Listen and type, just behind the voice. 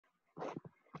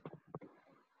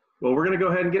Well, we're going to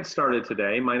go ahead and get started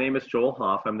today. My name is Joel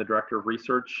Hoff. I'm the Director of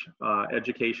Research,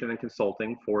 Education, and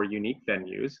Consulting for Unique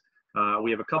Venues.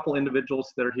 We have a couple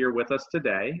individuals that are here with us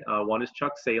today. One is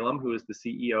Chuck Salem, who is the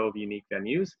CEO of Unique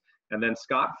Venues, and then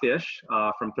Scott Fish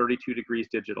from 32 Degrees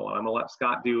Digital. And I'm going to let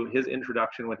Scott do his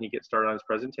introduction when he gets started on his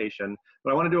presentation.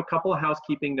 But I want to do a couple of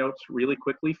housekeeping notes really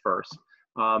quickly first.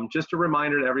 Just a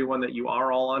reminder to everyone that you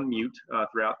are all on mute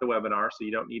throughout the webinar, so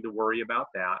you don't need to worry about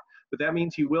that. But that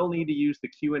means you will need to use the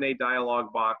Q&A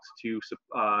dialog box to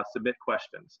submit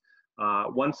questions.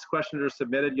 Once questions are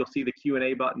submitted, you'll see the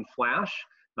Q&A button flash.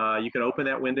 You can open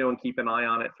that window and keep an eye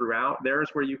on it throughout.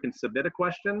 There's where you can submit a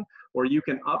question, or you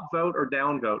can upvote or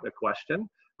downvote a question.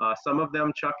 Some of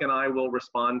them Chuck and I will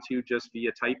respond to just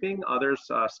via typing. Others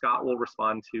Scott will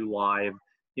respond to live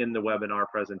in the webinar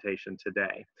presentation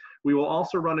today. We will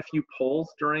also run a few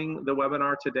polls during the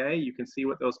webinar today. You can see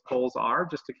what those polls are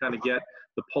just to kind of get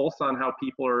the pulse on how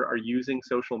people are using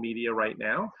social media right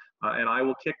now. And I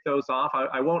will kick those off.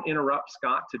 I won't interrupt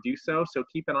Scott to do so, so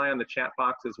keep an eye on the chat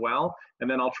box as well. And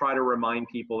then I'll try to remind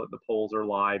people that the polls are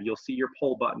live. You'll see your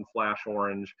poll button flash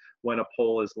orange when a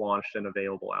poll is launched and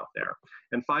available out there.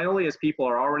 And finally, as people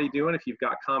are already doing, if you've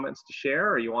got comments to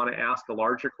share or you want to ask a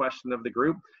larger question of the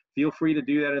group, feel free to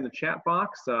do that in the chat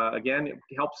box. Again, it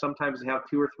helps sometimes to have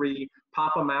 2 or 3,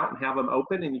 pop them out and have them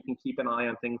open, and you can keep an eye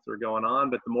on things that are going on.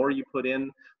 But the more you put in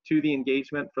to the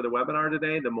engagement for the webinar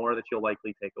today, the more that you'll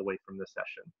likely take away from this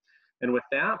session. And with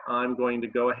that, I'm going to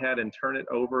go ahead and turn it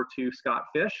over to Scott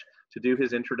Fish to do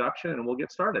his introduction, and we'll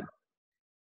get started.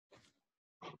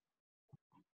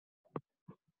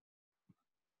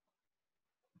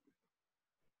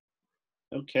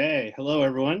 Okay, hello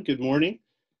everyone, good morning.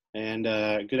 And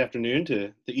good afternoon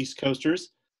to the East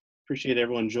Coasters. Appreciate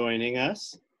everyone joining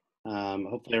us.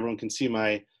 Hopefully everyone can see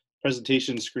my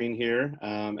presentation screen here.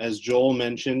 As Joel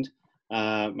mentioned,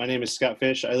 my name is Scott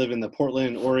Fish. I live in the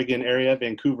Portland, Oregon area,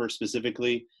 Vancouver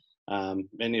specifically.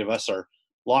 Many of us are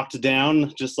locked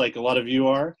down, just like a lot of you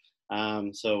are.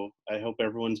 So I hope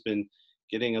everyone's been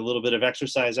getting a little bit of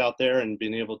exercise out there and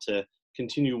being able to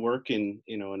continue work in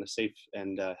a safe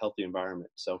and healthy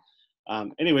environment. So.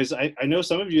 Anyways, I know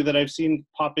some of you that I've seen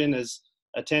pop in as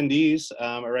attendees.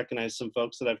 I recognize some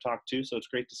folks that I've talked to, so it's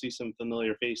great to see some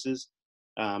familiar faces.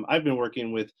 I've been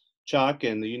working with Chuck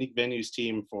and the Unique Venues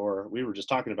team for, we were just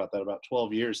talking about that, about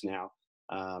 12 years now.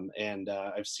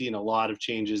 I've seen a lot of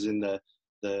changes in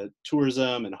the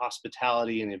tourism and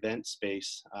hospitality and event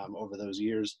space over those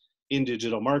years in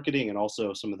digital marketing, and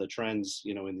also some of the trends,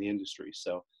 in the industry.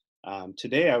 So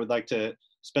today I would like to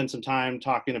spend some time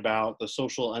talking about the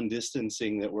social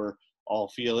undistancing that we're all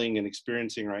feeling and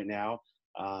experiencing right now,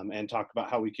 and talk about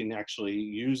how we can actually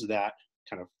use that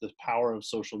kind of the power of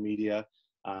social media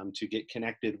to get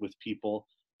connected with people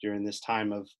during this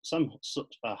time of some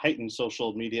heightened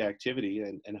social media activity,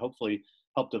 and hopefully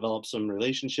help develop some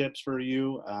relationships for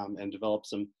you, and develop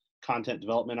some content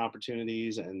development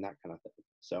opportunities and that kind of thing.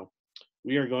 So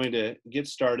we are going to get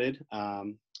started.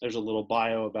 There's a little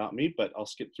bio about me, but I'll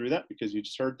skip through that because you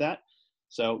just heard that.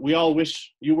 So we all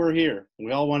wish you were here.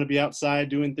 We all want to be outside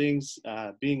doing things,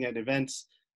 being at events.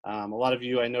 A lot of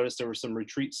you, I noticed there were some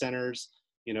retreat centers.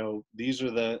 These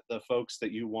are the folks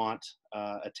that you want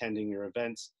attending your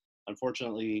events.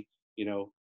 Unfortunately,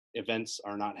 events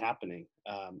are not happening.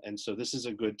 And so this is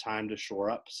a good time to shore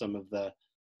up some of the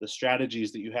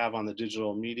strategies that you have on the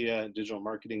digital media, digital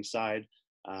marketing side,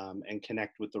 and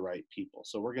connect with the right people.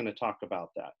 So we're going to talk about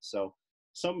that. So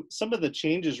some of the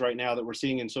changes right now that we're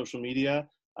seeing in social media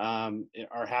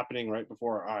are happening right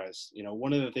before our eyes.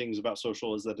 One of the things about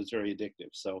social is that it's very addictive.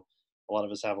 So a lot of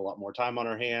us have a lot more time on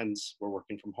our hands. We're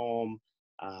working from home.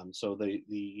 So the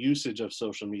usage of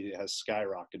social media has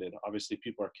skyrocketed. Obviously,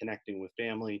 people are connecting with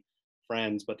family,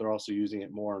 friends, but they're also using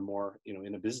it more and more,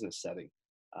 in a business setting.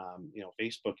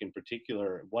 Facebook in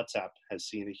particular, WhatsApp has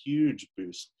seen a huge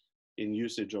boost in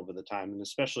usage over the time, and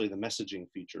especially the messaging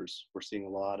features. We're seeing a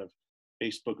lot of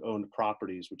Facebook-owned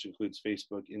properties, which includes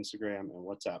Facebook, Instagram, and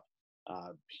WhatsApp,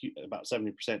 about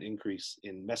 70% increase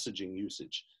in messaging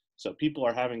usage. So people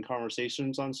are having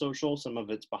conversations on social. Some of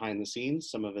it's behind the scenes,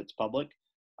 some of it's public.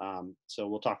 So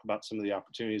we'll talk about some of the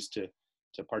opportunities to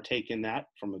partake in that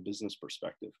from a business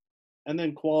perspective. And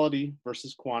then quality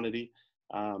versus quantity.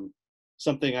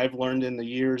 Something I've learned in the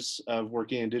years of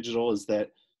working in digital is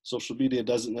that social media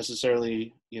doesn't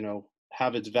necessarily,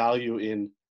 have its value in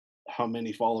how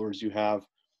many followers you have,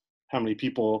 how many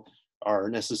people are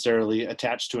necessarily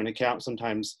attached to an account.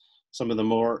 Sometimes some of the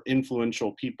more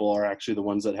influential people are actually the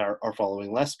ones that are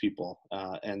following less people,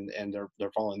 and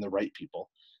they're following the right people.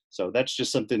 So that's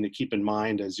just something to keep in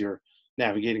mind as you're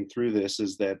navigating through this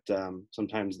is that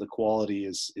sometimes the quality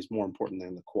is more important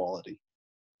than the quality.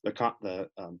 The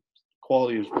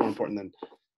quality is more important than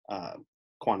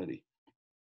quantity.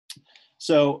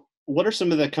 So what are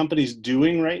some of the companies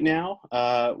doing right now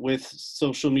with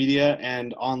social media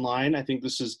and online? I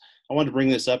wanted to bring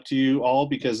this up to you all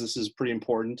because this is pretty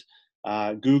important.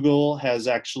 Google has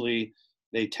actually,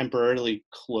 they temporarily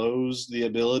closed the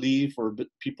ability for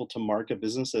people to mark a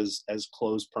business as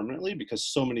closed permanently, because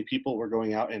so many people were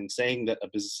going out and saying that a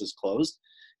business is closed,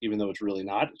 even though it's really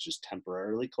not, it's just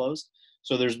temporarily closed.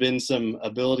 So there's been some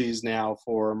abilities now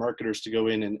for marketers to go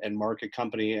in and mark a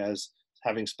company as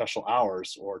having special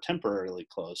hours or temporarily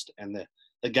closed. And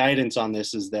the guidance on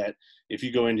this is that if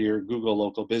you go into your Google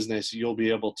local business, you'll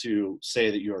be able to say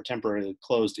that you are temporarily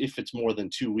closed if it's more than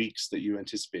 2 weeks that you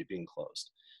anticipate being closed.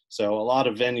 So a lot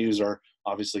of venues are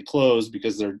obviously closed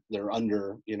because they're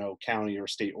under, county or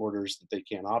state orders that they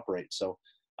can't operate. So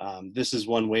this is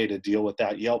one way to deal with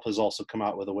that. Yelp has also come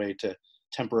out with a way to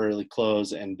temporarily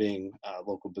close, and Bing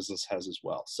local business has as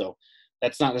well. So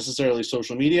that's not necessarily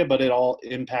social media, but it all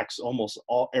impacts almost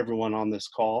everyone on this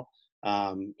call.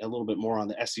 A little bit more on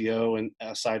the SEO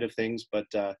and side of things, but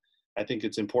I think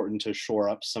it's important to shore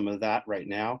up some of that right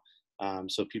now,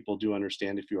 so people do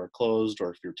understand if you are closed, or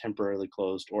if you're temporarily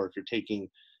closed, or if you're taking,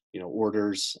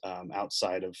 orders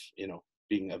outside of,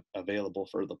 being available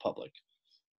for the public.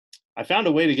 I found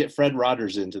a way to get Fred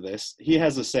Rogers into this. He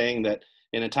has a saying that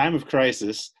in a time of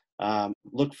crisis,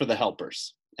 look for the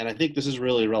helpers. And I think this is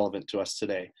really relevant to us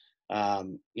today. A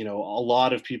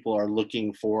lot of people are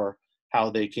looking for how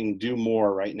they can do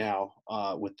more right now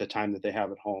with the time that they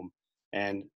have at home.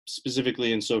 And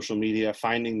specifically in social media,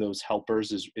 finding those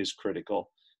helpers is critical.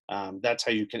 That's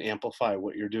how you can amplify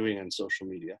what you're doing on social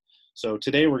media. So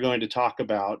today we're going to talk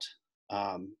about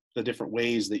the different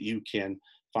ways that you can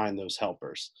find those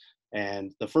helpers.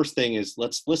 And the first thing is,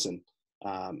 let's listen.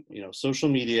 Social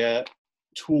media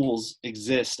tools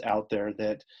exist out there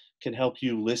that can help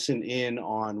you listen in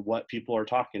on what people are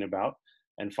talking about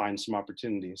and find some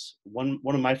opportunities. One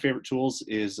of my favorite tools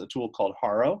is a tool called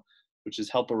Haro, which is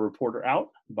Help a Reporter Out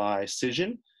by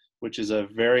Cision, which is a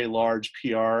very large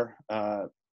PR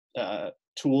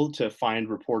tool to find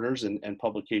reporters and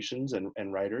publications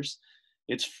and writers.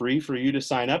 It's free for you to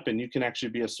sign up, and you can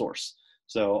actually be a source.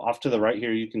 So off to the right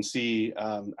here, you can see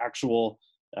actual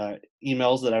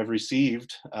emails that I've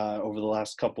received over the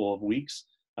last couple of weeks,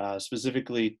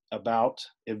 specifically about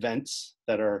events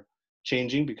that are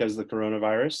changing because of the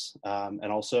coronavirus,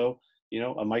 and also,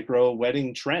 a micro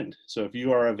wedding trend. So if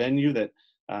you are a venue that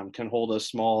can hold a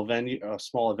small event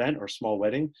or small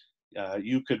wedding,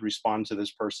 you could respond to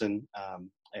this person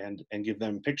and give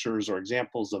them pictures or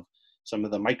examples of some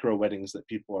of the micro weddings that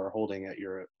people are holding at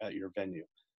your venue.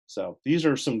 So these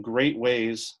are some great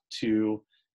ways to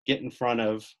get in front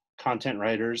of content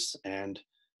writers, and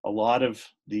a lot of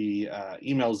the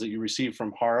emails that you receive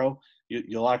from Haro,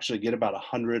 you'll actually get about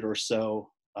 100 or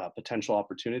so potential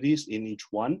opportunities in each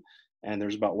one, and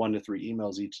there's about 1 to 3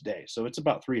 emails each day. So it's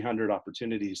about 300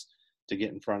 opportunities to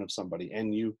get in front of somebody.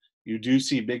 And you do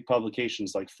see big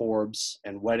publications like Forbes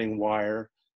and Wedding Wire,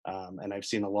 and I've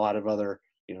seen a lot of other,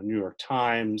 New York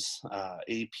Times,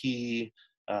 AP,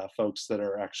 folks that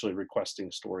are actually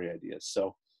requesting story ideas.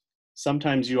 So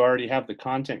sometimes you already have the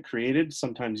content created.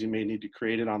 Sometimes you may need to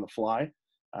create it on the fly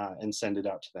and send it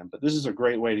out to them. But this is a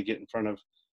great way to get in front of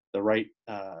the right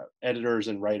editors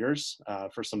and writers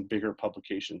for some bigger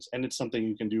publications. And it's something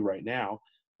you can do right now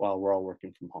while we're all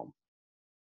working from home.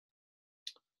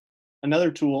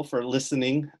 Another tool for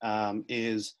listening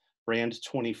is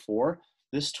Brand24.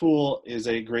 This tool is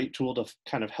a great tool to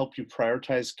kind of help you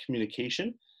prioritize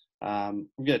communication.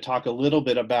 We're going to talk a little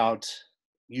bit about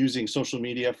using social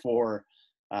media for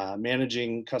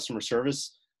managing customer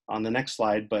service on the next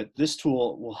slide, but this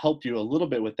tool will help you a little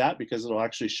bit with that, because it'll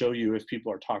actually show you if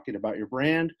people are talking about your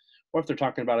brand or if they're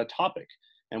talking about a topic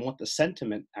and what the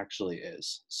sentiment actually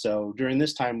is. So during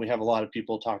this time, we have a lot of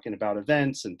people talking about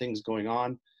events and things going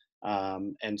on.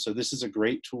 And so this is a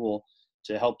great tool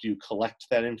to help you collect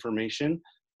that information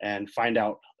and find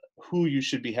out who you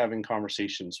should be having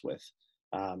conversations with.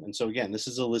 And so again, this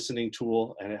is a listening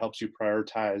tool, and it helps you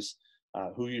prioritize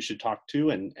who you should talk to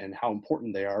and how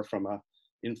important they are from a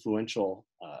influential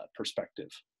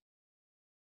perspective.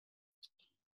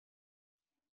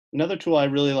 Another tool I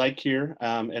really like here,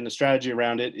 and the strategy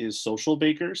around it, is Social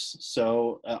Bakers.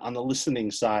 So on the listening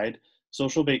side,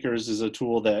 Social Bakers is a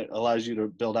tool that allows you to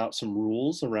build out some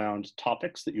rules around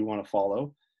topics that you want to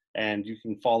follow. And you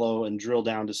can follow and drill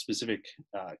down to specific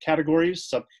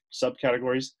categories,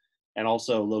 subcategories, and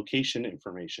also location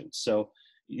information. So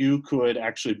you could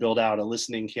actually build out a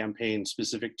listening campaign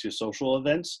specific to social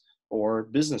events or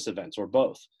business events or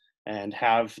both, and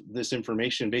have this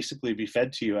information basically be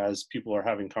fed to you as people are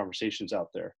having conversations out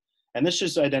there. And this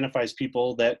just identifies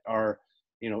people that are,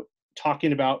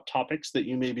 talking about topics that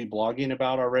you may be blogging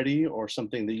about already, or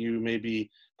something that you may be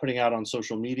putting out on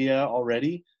social media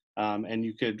already. And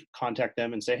you could contact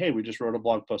them and say, hey, we just wrote a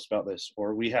blog post about this,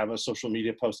 or we have a social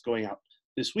media post going out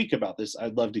this week about this.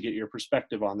 I'd love to get your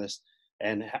perspective on this.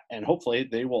 And hopefully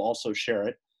they will also share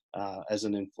it as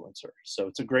an influencer. So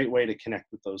it's a great way to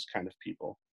connect with those kind of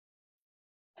people.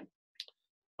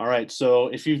 All right, so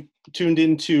if you've tuned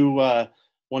into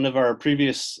one of our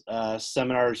previous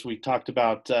seminars, we talked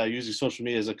about using social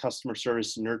media as a customer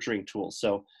service nurturing tool.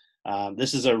 So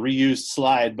this is a reused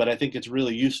slide, but I think it's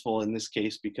really useful in this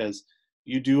case because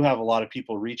you do have a lot of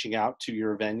people reaching out to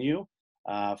your venue,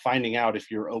 finding out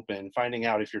if you're open, finding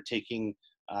out if you're taking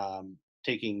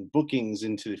bookings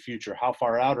into the future. How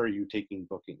far out are you taking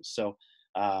bookings? So,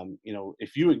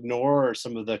 if you ignore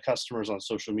some of the customers on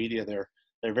social media,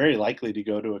 they're very likely to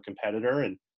go to a competitor,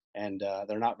 and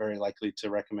they're not very likely to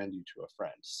recommend you to a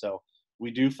friend. So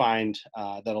we do find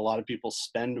that a lot of people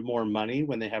spend more money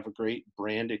when they have a great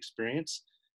brand experience.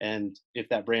 And if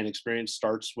that brand experience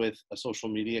starts with a social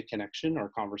media connection or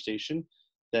conversation,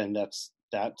 then that's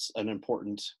an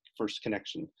important first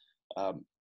connection.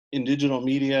 In digital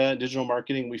media, digital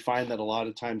marketing, we find that a lot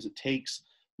of times it takes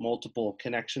multiple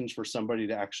connections for somebody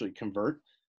to actually convert.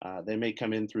 They may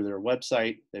come in through their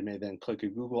website. They may then click a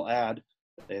Google ad.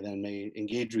 They then may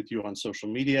engage with you on social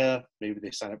media. Maybe they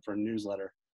sign up for a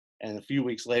newsletter. And a few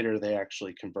weeks later, they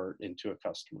actually convert into a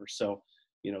customer. So,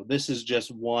 this is just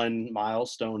one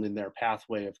milestone in their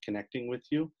pathway of connecting with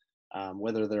you,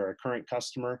 whether they're a current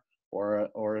customer or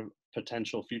a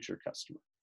potential future customer.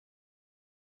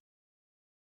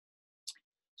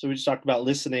 So we just talked about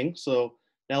listening. So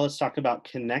now let's talk about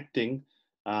connecting.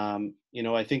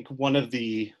 I think one of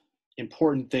the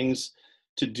important things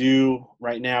to do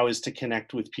right now is to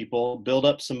connect with people, build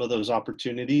up some of those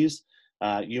opportunities.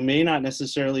 You may not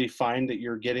necessarily find that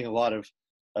you're getting a lot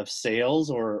of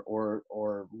sales or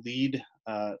lead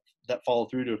that follow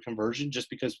through to a conversion, just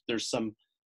because there's some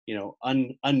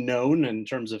unknown in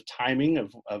terms of timing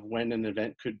of when an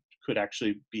event could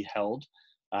actually be held.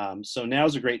 So now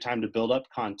is a great time to build up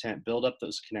content, build up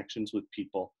those connections with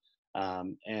people,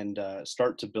 and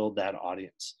start to build that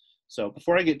audience. So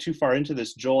before I get too far into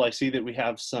this, Joel, I see that we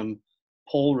have some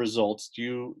poll results.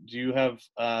 Do you have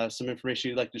some information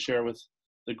you'd like to share with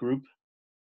the group?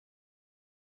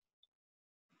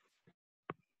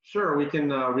 Sure, we can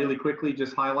really quickly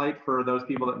just highlight for those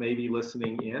people that may be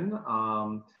listening in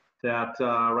that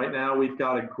right now we've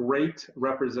got a great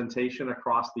representation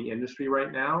across the industry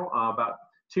right now. About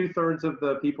 2/3 of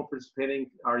the people participating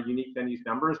are Unique Venues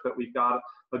members, but we've got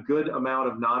a good amount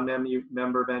of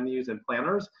non-member venues and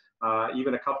planners,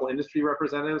 even a couple industry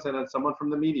representatives, and then someone from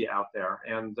the media out there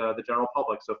and the general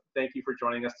public. So thank you for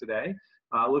joining us today.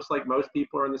 Looks like most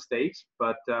people are in the States,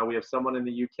 but we have someone in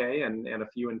the UK and a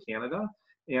few in Canada.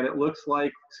 And it looks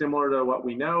like, similar to what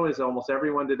we know, is almost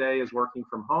everyone today is working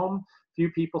from home. Few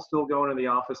people still go into the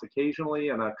office occasionally,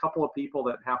 and a couple of people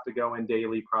that have to go in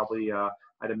daily, probably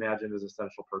I'd imagine, as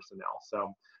essential personnel.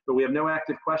 So, but we have no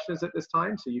active questions at this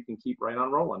time, so you can keep right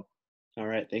on rolling. All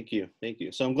right, thank you.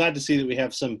 So I'm glad to see that we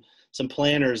have some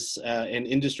planners and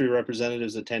industry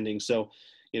representatives attending. So,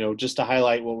 just to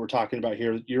highlight what we're talking about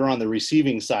here, you're on the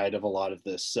receiving side of a lot of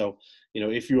this. So,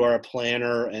 if you are a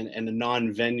planner and a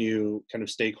non-venue kind of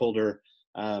stakeholder,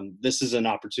 this is an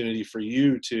opportunity for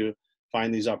you to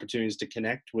find these opportunities to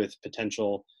connect with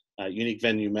potential unique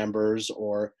venue members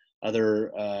or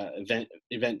other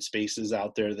event spaces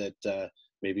out there that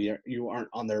maybe you aren't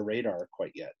on their radar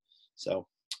quite yet. So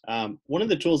one of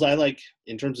the tools I like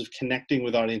in terms of connecting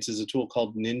with audiences is a tool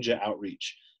called Ninja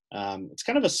Outreach. It's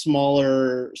kind of a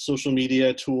smaller social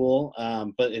media tool,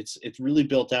 but it's really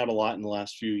built out a lot in the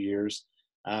last few years.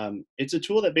 It's a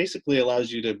tool that basically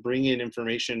allows you to bring in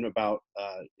information about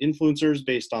influencers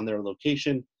based on their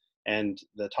location and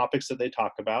the topics that they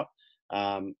talk about,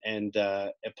 and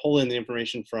pull in the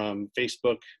information from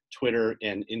Facebook, Twitter,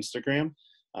 and Instagram,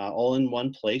 all in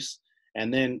one place,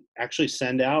 and then actually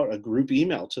send out a group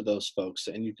email to those folks,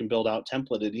 and you can build out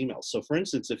templated emails. So for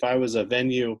instance, if I was a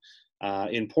venue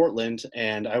in Portland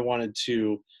and I wanted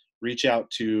to reach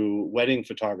out to wedding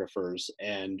photographers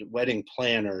and wedding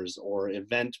planners or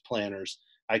event planners,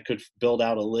 I could build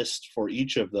out a list for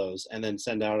each of those and then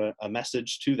send out a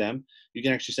message to them. You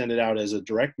can actually send it out as a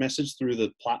direct message through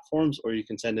the platforms, or you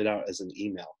can send it out as an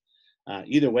email.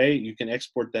 Either way, you can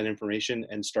export that information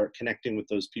and start connecting with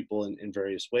those people in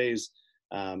various ways.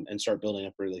 and start building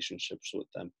up relationships with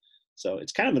them. So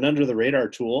it's kind of an under the radar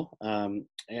tool.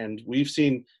 And we've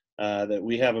seen that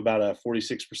we have about a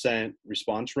 46%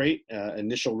 response rate,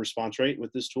 initial response rate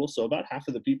with this tool. So about half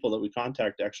of the people that we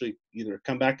contact actually either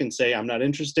come back and say, I'm not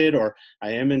interested, or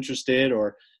I am interested,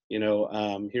 or,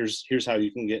 here's how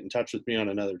you can get in touch with me on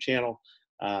another channel.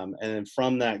 And then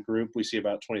from that group, we see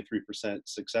about 23%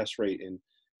 success rate in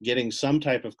getting some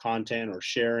type of content or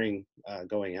sharing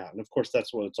going out. And of course,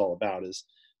 that's what it's all about is,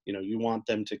 you want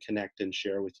them to connect and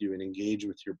share with you and engage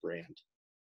with your brand.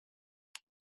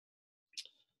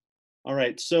 All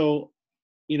right, so,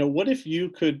 what if you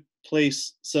could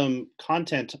place some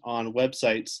content on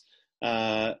websites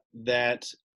that,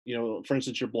 for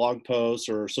instance, your blog posts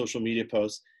or social media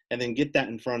posts, and then get that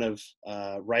in front of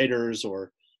writers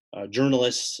or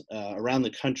journalists around the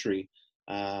country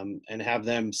and have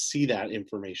them see that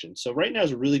information. So right now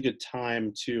is a really good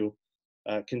time to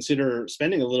consider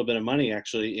spending a little bit of money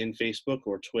actually in Facebook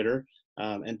or Twitter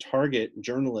and target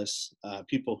journalists,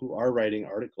 people who are writing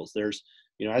articles. There's,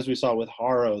 as we saw with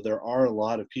Haro, there are a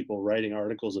lot of people writing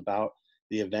articles about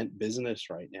the event business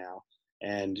right now.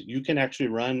 And you can actually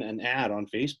run an ad on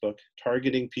Facebook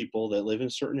targeting people that live in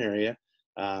a certain area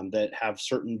that have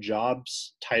certain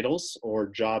jobs titles or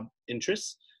job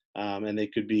interests. And they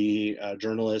could be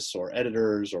journalists or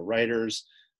editors or writers.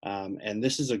 And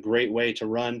this is a great way to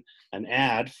run an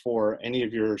ad for any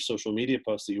of your social media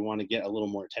posts that you want to get a little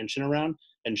more attention around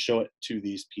and show it to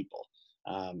these people.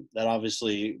 That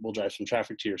obviously will drive some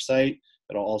traffic to your site.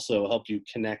 It'll also help you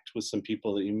connect with some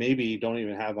people that you maybe don't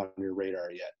even have on your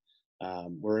radar yet.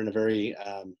 We're in a very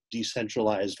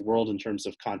decentralized world in terms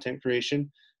of content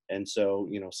creation. And so,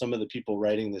 some of the people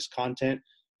writing this content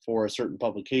for a certain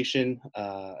publication,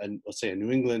 and let's say a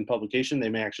New England publication, they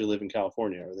may actually live in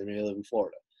California or they may live in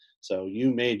Florida. So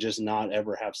you may just not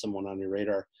ever have someone on your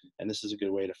radar, and this is a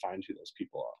good way to find who those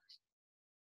people are.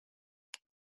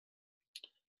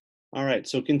 All right,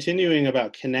 so continuing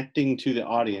about connecting to the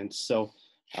audience. So,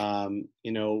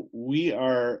 we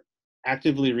are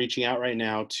actively reaching out right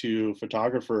now to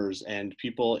photographers and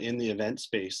people in the event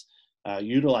space,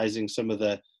 utilizing some of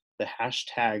the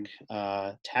hashtag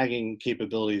tagging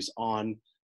capabilities on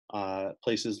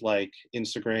places like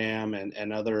Instagram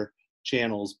and other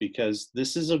channels, because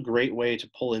this is a great way to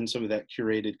pull in some of that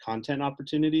curated content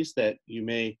opportunities that you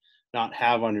may not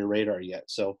have on your radar yet.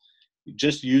 So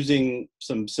just using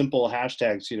some simple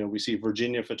hashtags, we see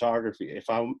Virginia photography. If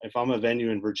I'm a venue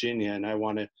in Virginia and I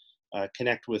want to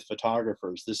connect with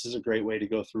photographers, this is a great way to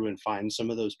go through and find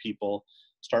some of those people,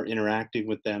 start interacting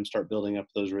with them, start building up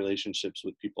those relationships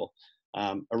with people.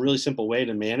 A really simple way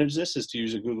to manage this is to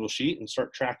use a Google Sheet and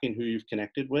start tracking who you've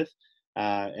connected with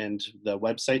and the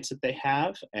websites that they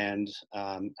have and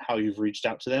how you've reached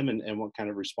out to them and what kind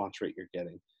of response rate you're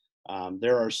getting.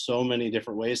 There are so many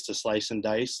different ways to slice and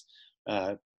dice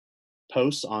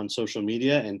posts on social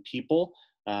media and people.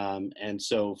 And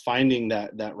so finding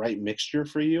that right mixture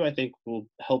for you, I think will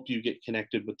help you get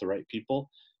connected with the right people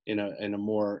in a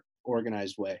more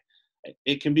organized way.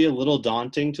 It can be a little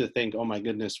daunting to think, oh my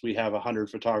goodness, we have 100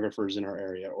 photographers in our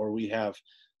area, or we have,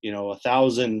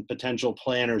 1,000 potential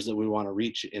planners that we want to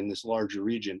reach in this larger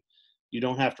region. You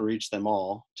don't have to reach them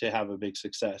all to have a big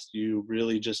success. You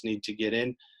really just need to get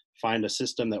in, find a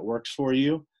system that works for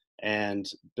you, and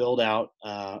build out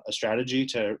a strategy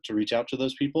to reach out to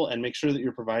those people and make sure that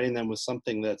you're providing them with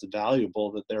something that's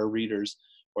valuable that their readers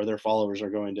or their followers are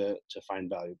going to find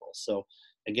valuable. So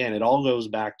again, it all goes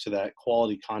back to that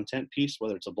quality content piece,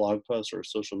 whether it's a blog post or a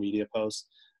social media post.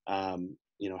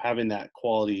 Having that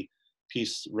quality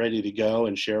piece ready to go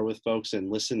and share with folks and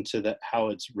listen to how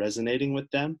it's resonating with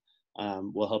them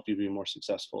will help you be more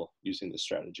successful using this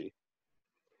strategy.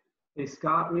 Hey,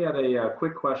 Scott, we had a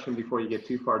quick question before you get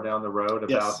too far down the road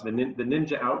about the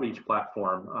Ninja Outreach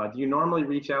platform. Do you normally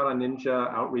reach out on Ninja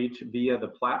Outreach via the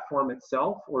platform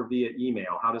itself or via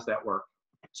email? How does that work?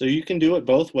 So you can do it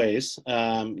both ways.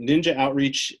 Ninja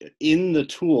Outreach in the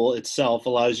tool itself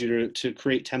allows you to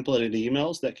create templated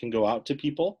emails that can go out to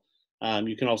people.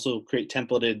 You can also create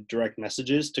templated direct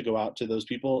messages to go out to those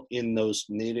people in those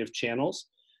native channels.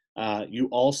 You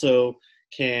also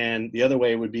the other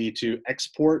way would be to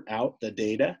export out the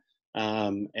data.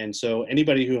 And so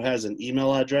anybody who has an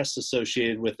email address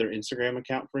associated with their Instagram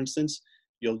account, for instance,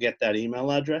 you'll get that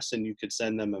email address and you could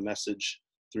send them a message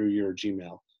through your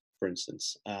Gmail, for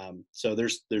instance. So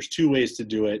there's two ways to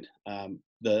do it.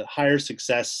 The higher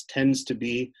success tends to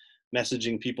be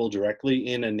messaging people directly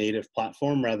in a native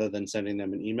platform rather than sending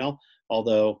them an email.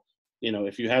 Although,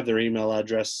 if you have their email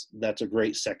address, that's a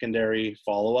great secondary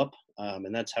follow-up.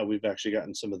 And that's how we've actually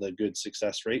gotten some of the good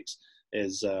success rates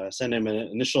is sending them an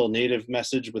initial native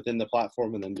message within the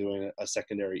platform and then doing a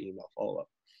secondary email follow-up.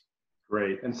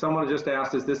 Great. And someone just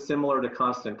asked, is this similar to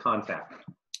Constant Contact?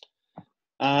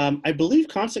 I believe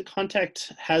Constant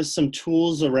Contact has some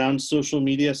tools around social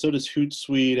media. So does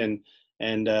Hootsuite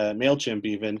and MailChimp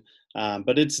even.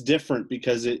 But it's different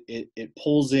because it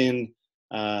pulls in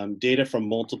data from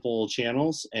multiple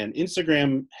channels. And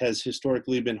Instagram has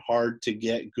historically been hard to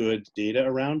get good data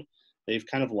around. They've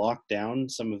kind of locked down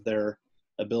some of their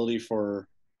ability for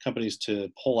companies to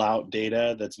pull out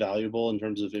data that's valuable in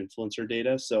terms of influencer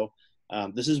data. So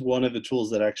this is one of the tools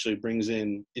that actually brings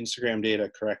in Instagram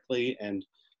data correctly and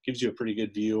gives you a pretty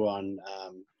good view on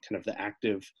kind of the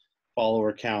active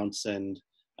follower counts and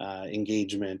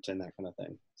engagement and that kind of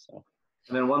thing. So.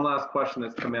 And then one last question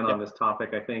that's come in on this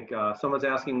topic. I think someone's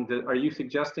asking, are you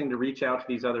suggesting to reach out to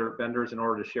these other vendors in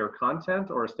order to share content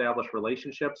or establish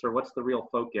relationships, or what's the real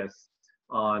focus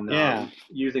on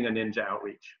using a Ninja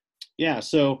outreach? Yeah,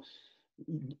 so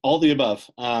all the above.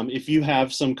 If you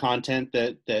have some content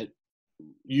that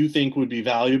you think would be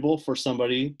valuable for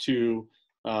somebody to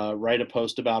write a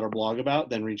post about or blog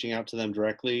about, then reaching out to them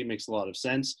directly makes a lot of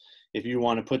sense. If you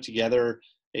want to put together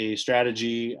a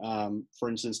strategy, for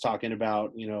instance, talking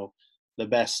about, the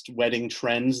best wedding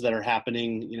trends that are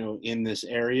happening, in this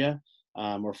area,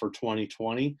 or for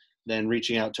 2020, then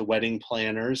reaching out to wedding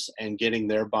planners and getting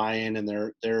their buy-in and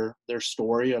their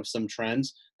story of some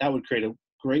trends, that would create a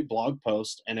great blog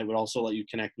post, and it would also let you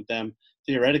connect with them.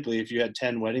 Theoretically, if you had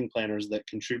 10 wedding planners that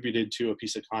contributed to a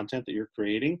piece of content that you're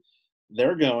creating,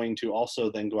 they're going to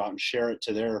also then go out and share it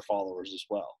to their followers as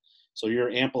well. So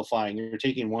you're amplifying, you're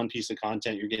taking one piece of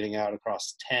content, you're getting out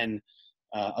across 10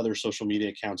 other social media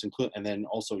accounts, and then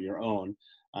also your own.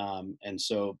 And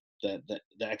so the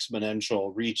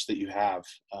exponential reach that you have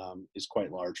is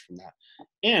quite large from that.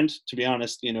 And to be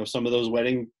honest, some of those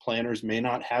wedding planners may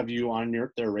not have you on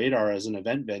their radar as an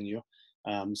event venue.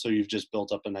 So you've just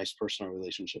built up a nice personal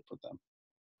relationship with them.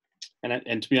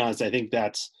 And to be honest, I think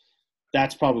that's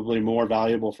probably more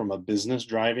valuable from a business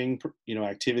driving,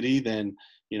 activity than,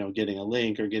 getting a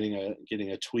link or getting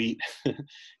a tweet.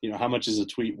 How much is a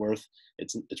tweet worth?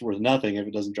 It's worth nothing if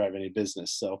it doesn't drive any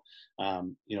business. So,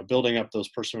 building up those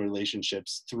personal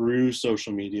relationships through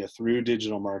social media, through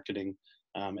digital marketing,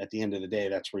 at the end of the day,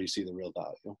 that's where you see the real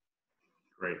value.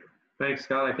 Great. Thanks,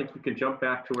 Scott. I think you can jump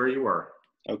back to where you were.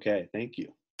 Okay, thank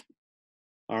you.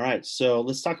 All right, so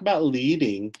let's talk about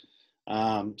leading.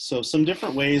 So some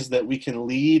different ways that we can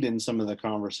lead in some of the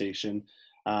conversation.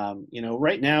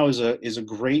 Right now is a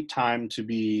great time to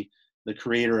be the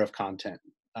creator of content.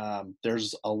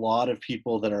 There's a lot of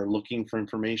people that are looking for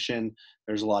information.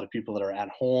 There's a lot of people that are at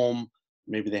home.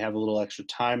 Maybe they have a little extra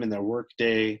time in their work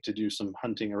day to do some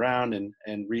hunting around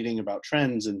and reading about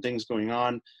trends and things going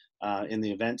on in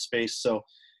the event space. So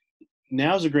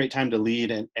now's a great time to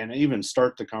lead and even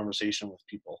start the conversation with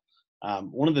people.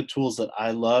 One of the tools that I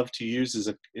love to use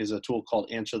is a tool called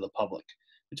Answer the Public.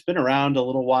 It's been around a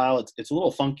little while. It's a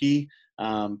little funky,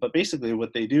 but basically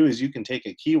what they do is you can take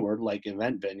a keyword like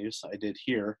event venues, I did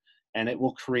here, and it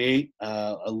will create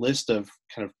a list of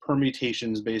kind of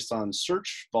permutations based on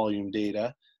search volume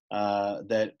data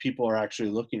that people are actually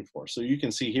looking for. So you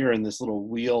can see here in this little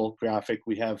wheel graphic,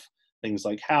 we have things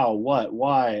like how, what,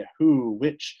 why, who,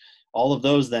 which. All of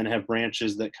those then have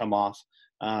branches that come off.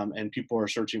 And people are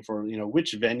searching for,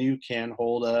 which venue can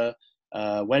hold a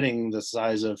wedding the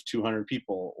size of 200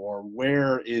 people, or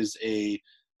where is a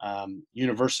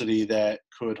university that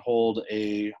could hold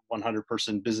a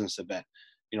 100-person business event.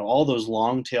 All those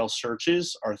long tail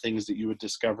searches are things that you would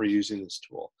discover using this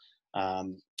tool.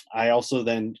 I also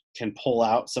then can pull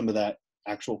out some of that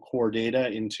actual core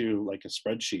data into like a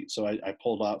spreadsheet. So I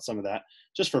pulled out some of that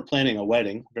just for planning a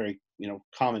wedding, very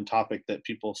common topic that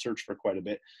people search for quite a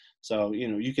bit. So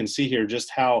you can see here just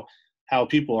how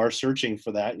people are searching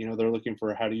for that. They're looking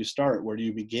for, how do you start, where do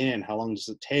you begin, how long does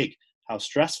it take, how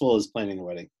stressful is planning a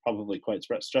wedding? Probably quite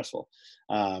stressful.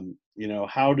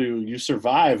 How do you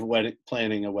survive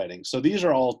planning a wedding? So these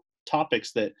are all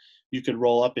topics that you could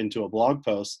roll up into a blog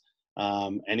post.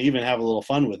 And even have a little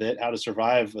fun with it, how to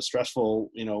survive a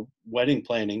stressful, wedding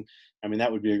planning. I mean,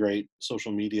 that would be a great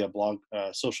social media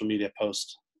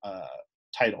post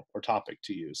title or topic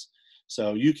to use.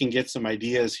 So you can get some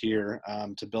ideas here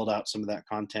to build out some of that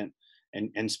content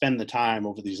and spend the time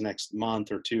over these next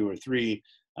month or 2 or 3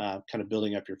 kind of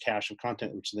building up your cache of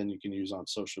content, which then you can use on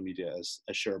social media as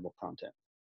shareable content.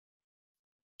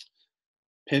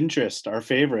 Pinterest, our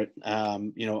favorite.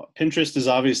 Pinterest is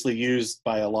obviously used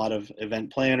by a lot of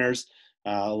event planners.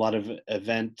 A lot of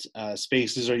event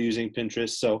spaces are using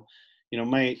Pinterest. So,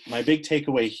 my big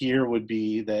takeaway here would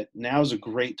be that now is a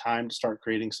great time to start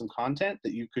creating some content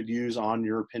that you could use on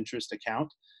your Pinterest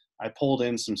account. I pulled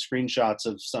in some screenshots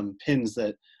of some pins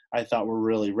that I thought were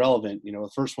really relevant. The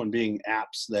first one being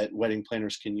apps that wedding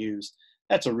planners can use.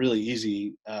 That's a really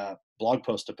easy blog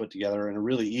post to put together, and a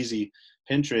really easy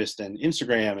Pinterest and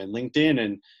Instagram and LinkedIn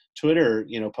and Twitter,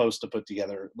 post to put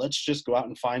together. Let's just go out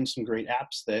and find some great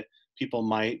apps that people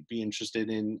might be interested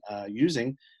in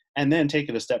using, and then take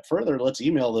it a step further. Let's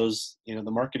email those, the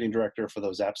marketing director for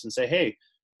those apps and say, hey,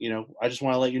 I just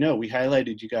want to let you know, we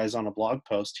highlighted you guys on a blog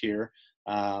post here.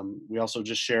 We also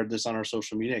just shared this on our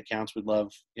social media accounts. We'd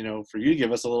love, for you to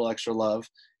give us a little extra love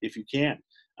if you can.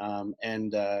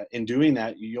 And in doing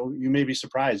that, you may be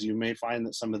surprised. You may find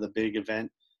that some of the big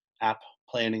event app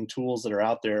planning tools that are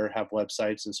out there have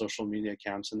websites and social media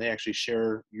accounts, and they actually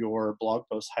share your blog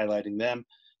posts highlighting them,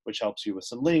 which helps you with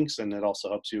some links, and it also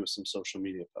helps you with some social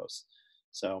media posts.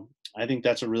 So I think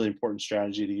that's a really important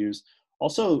strategy to use.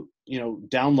 Also,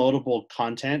 downloadable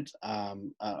content, a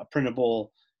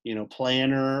printable,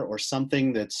 planner or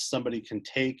something that somebody can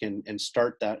take and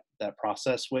start that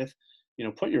process with.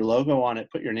 Put your logo on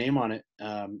it, put your name on it.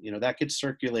 That gets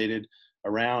circulated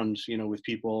around, with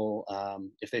people.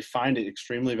 If they find it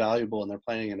extremely valuable and they're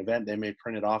planning an event, they may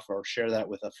print it off or share that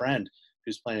with a friend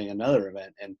who's planning another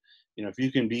event. And, if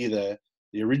you can be the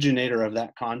originator of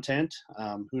that content,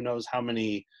 who knows how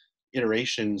many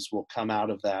iterations will come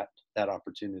out of that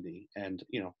opportunity. And,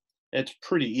 it's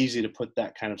pretty easy to put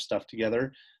that kind of stuff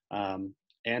together.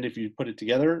 And if you put it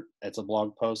together, it's a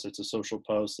blog post, it's a social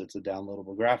post, it's a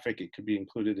downloadable graphic. It could be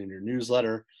included in your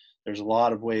newsletter. There's a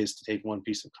lot of ways to take one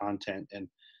piece of content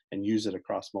and use it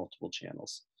across multiple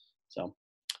channels. So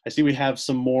I see we have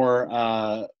some more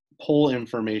poll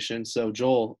information. So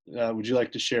Joel, would you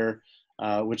like to share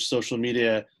which social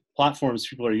media platforms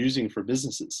people are using for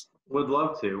businesses? Would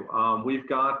love to. We've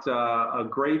got a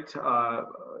great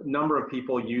number of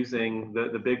people using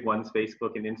the big ones,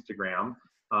 Facebook and Instagram,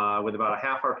 with about a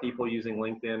half our people using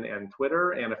LinkedIn and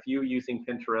Twitter, and a few using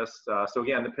Pinterest. So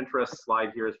again, the Pinterest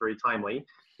slide here is very timely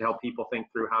to help people think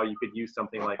through how you could use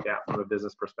something like that from a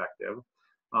business perspective.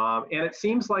 And it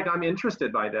seems like I'm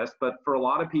interested by this, but for a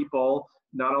lot of people,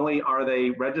 not only are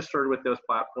they registered with those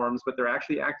platforms, but they're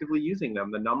actually actively using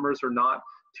them. The numbers are not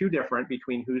too different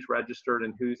between who's registered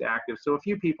and who's active. So a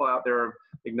few people out there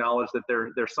acknowledge that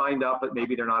they're signed up, but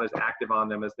maybe they're not as active on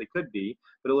them as they could be.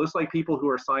 But it looks like people who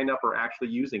are signed up are actually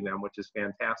using them, which is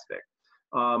fantastic.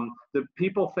 The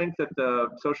people think that the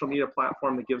social media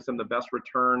platform that gives them the best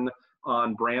return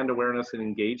on brand awareness and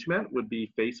engagement would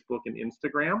be Facebook and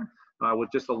Instagram, with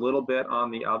just a little bit on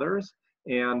the others.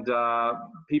 And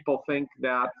people think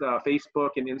that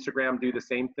Facebook and Instagram do the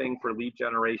same thing for lead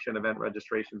generation, event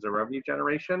registrations, and revenue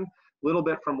generation. A little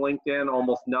bit from LinkedIn,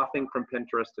 almost nothing from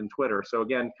Pinterest and Twitter. So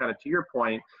again, kind of to your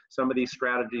point, some of these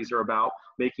strategies are about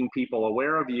making people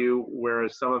aware of you,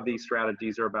 whereas some of these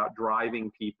strategies are about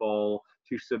driving people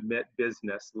to submit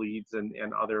business leads and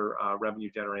other revenue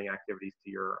generating activities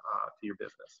to your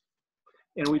business.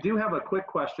 And we do have a quick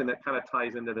question that kind of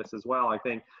ties into this as well. I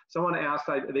think someone asked,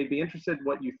 they'd be interested in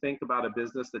what you think about a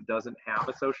business that doesn't have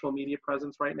a social media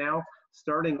presence right now,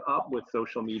 starting up with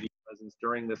social media presence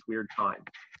during this weird time.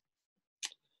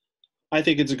 I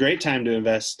think it's a great time to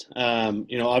invest.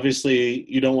 Obviously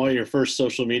you don't want your first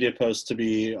social media post to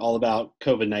be all about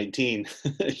COVID-19,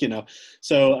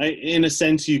 so in a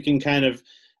sense you can kind of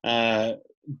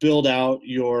build out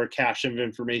your cache of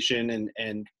information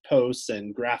and posts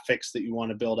and graphics that you want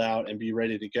to build out and be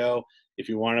ready to go. If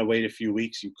you want to wait a few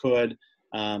weeks, you could.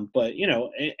 But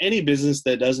any business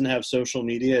that doesn't have social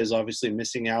media is obviously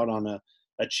missing out on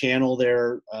a channel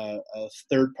there, a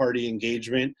third-party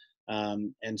engagement.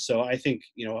 And so I think,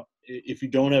 if you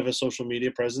don't have a social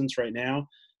media presence right now,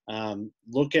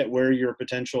 look at where your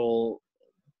potential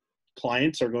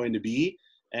clients are going to be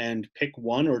and pick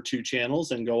one or two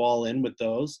channels and go all in with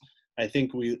those. I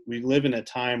think we live in a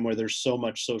time where there's so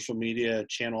much social media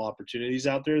channel opportunities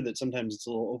out there that sometimes it's a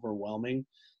little overwhelming.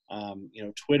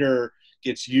 Twitter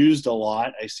gets used a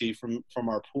lot. I see from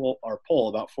our poll,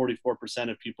 about 44%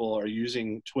 of people are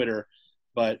using Twitter,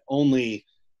 but only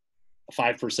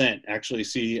 5% actually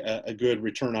see a good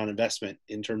return on investment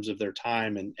in terms of their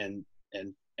time and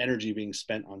energy being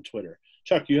spent on Twitter.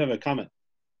 Chuck, you have a comment?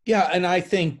 Yeah, and I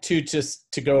think too,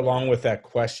 just to go along with that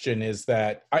question, is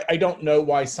that I don't know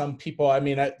why some people. I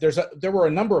mean, there were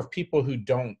a number of people who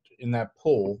don't in that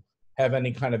poll have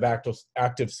any kind of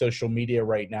active social media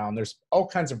right now, and there's all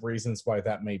kinds of reasons why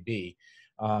that may be.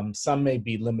 Some may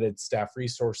be limited staff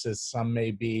resources. Some may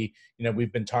be,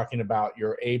 we've been talking about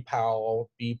your A-Pal,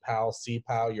 B-Pal,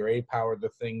 C-Pal. Your A-Pal are the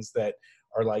things that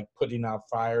are like putting out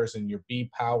fires, and your B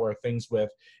power, things with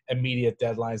immediate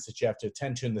deadlines that you have to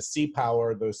attend to, and the C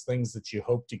power, those things that you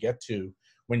hope to get to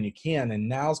when you can. And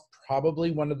now's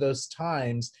probably one of those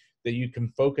times that you can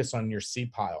focus on your C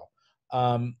pile.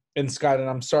 And Scott, and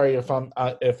I'm sorry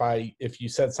if you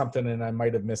said something and I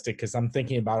might have missed it, because I'm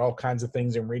thinking about all kinds of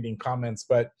things and reading comments,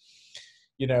 but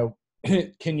you know,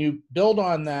 can you build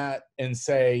on that and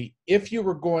say, if you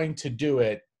were going to do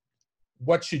it,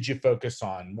 what should you focus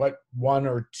on? What one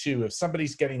or two, if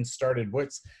somebody's getting started,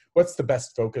 what's the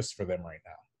best focus for them right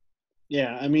now?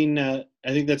 Yeah, I mean, I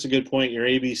think that's a good point. Your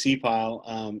ABC pile,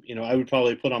 I would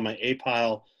probably put on my A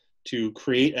pile to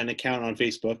create an account on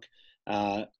Facebook.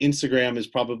 Instagram is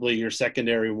probably your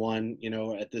secondary one,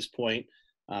 at this point,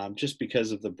 just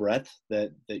because of the breadth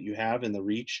that you have and the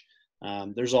reach.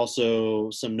 There's also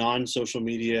some non-social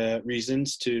media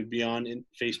reasons to be on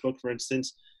Facebook, for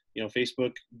instance.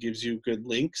 Facebook gives you good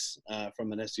links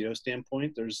from an SEO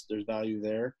standpoint. There's value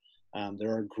there.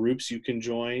 There are groups you can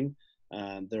join.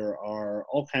 There are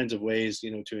all kinds of ways,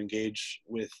 to engage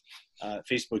with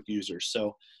Facebook users.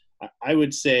 So I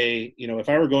would say, if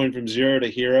I were going from zero to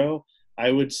hero,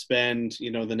 I would spend,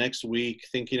 the next week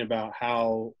thinking about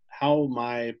how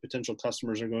my potential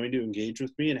customers are going to engage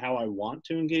with me and how I want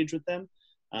to engage with them.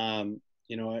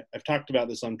 I've talked about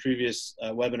this on previous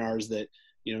webinars that,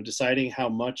 deciding how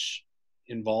much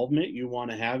involvement you want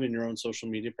to have in your own social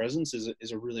media presence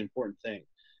is a really important thing.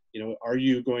 Are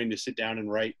you going to sit down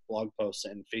and write blog posts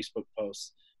and Facebook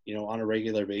posts, on a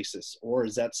regular basis? Or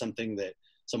is that something that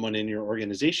someone in your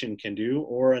organization can do,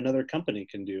 or another company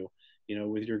can do,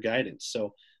 with your guidance?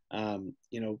 So,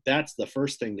 that's the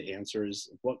first thing to answer, is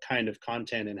what kind of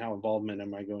content and how involvement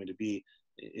am I going to be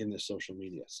in the social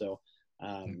media? So,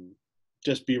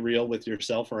 just be real with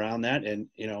yourself around that. And,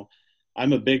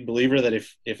 I'm a big believer that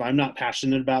if I'm not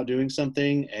passionate about doing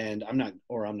something and I'm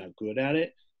not good at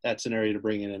it, that's an area to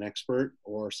bring in an expert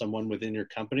or someone within your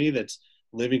company that's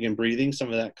living and breathing some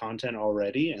of that content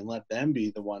already, and let them be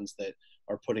the ones that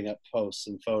are putting up posts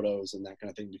and photos and that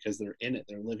kind of thing, because they're in it,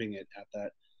 they're living it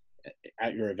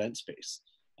at your event space.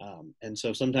 And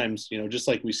so sometimes, just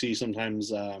like we see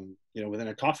sometimes, within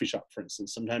a coffee shop, for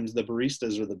instance, sometimes the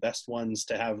baristas are the best ones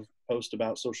to have post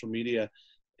about social media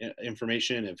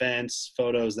information, events,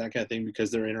 photos, that kind of thing,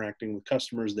 because they're interacting with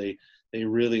customers. They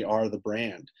really are the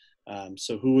brand.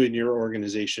 So who in your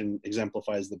organization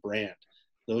exemplifies the brand?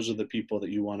 Those are the people that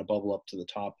you want to bubble up to the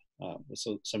top with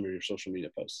some of your social media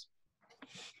posts.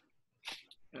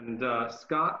 And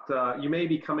Scott, you may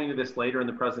be coming to this later in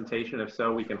the presentation. If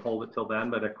so, we can hold it till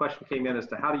then. But a question came in as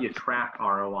to how do you track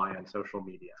ROI on social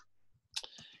media?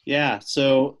 Yeah,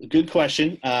 so good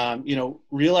question.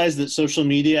 Realize that social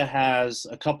media has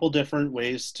a couple different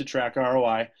ways to track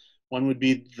ROI. One would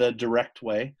be the direct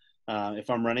way. If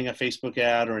I'm running a Facebook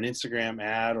ad or an Instagram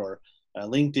ad or a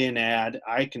LinkedIn ad,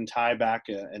 I can tie back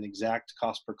an exact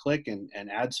cost per click and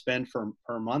ad spend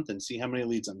per month and see how many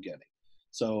leads I'm getting.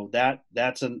 So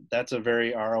that's a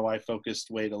very ROI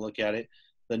focused way to look at it.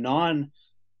 The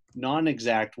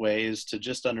non-exact way is to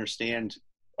just understand,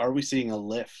 are we seeing a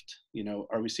lift?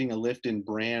 Are we seeing a lift in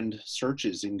brand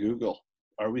searches in Google?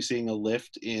 Are we seeing a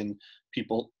lift in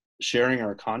people sharing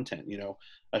our content?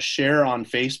 A share on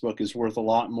Facebook is worth a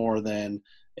lot more than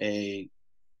a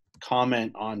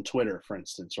comment on Twitter, for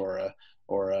instance, or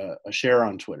a share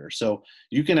on Twitter. So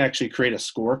you can actually create a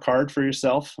scorecard for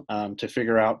yourself to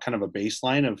figure out kind of a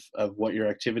baseline of what your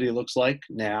activity looks like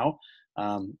now.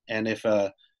 And if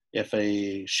a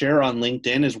share on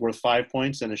LinkedIn is worth 5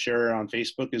 points and a share on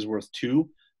Facebook is worth 2,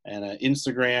 and an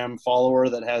Instagram follower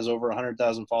that has over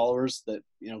 100,000 followers that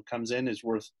comes in is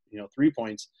worth 3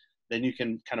 points, then you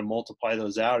can kind of multiply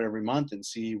those out every month and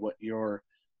see what you're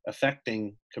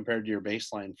affecting compared to your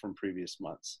baseline from previous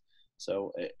months.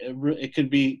 So it could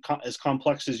be as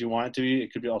complex as you want it to be.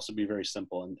 It could also be very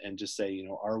simple and just say,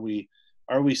 are we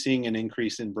seeing an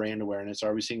increase in brand awareness?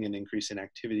 Are we seeing an increase in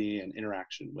activity and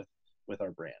interaction with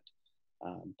our brand?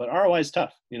 But ROI is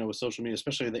tough, with social media,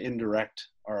 especially the indirect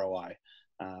ROI.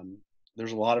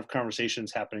 There's a lot of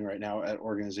conversations happening right now at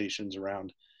organizations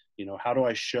around, how do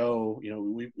I show,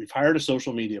 we've hired a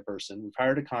social media person, we've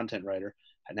hired a content writer,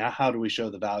 and now how do we show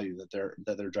the value that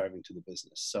they're driving to the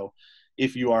business? So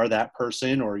if you are that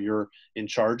person or you're in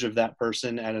charge of that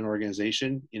person at an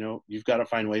organization, you've got to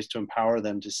find ways to empower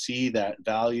them to see that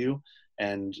value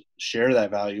and share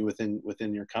that value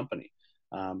within your company.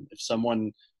 If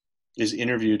someone is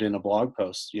interviewed in a blog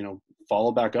post,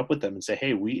 follow back up with them and say,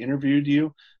 hey, we interviewed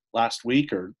you last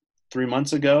week or 3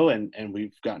 months ago, and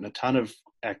we've gotten a ton of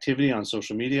activity on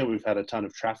social media. We've had a ton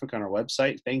of traffic on our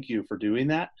website. Thank you for doing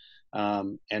that.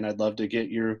 And I'd love to get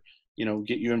you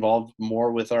involved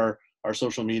more with our our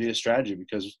social media strategy,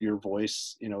 because your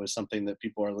voice, is something that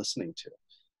people are listening to.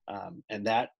 And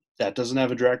that doesn't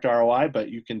have a direct ROI, but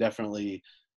you can definitely,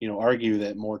 argue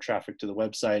that more traffic to the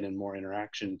website and more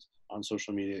interactions on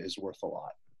social media is worth a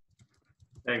lot.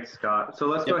 Thanks, Scott. So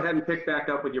let's Yep. go ahead and pick back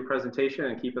up with your presentation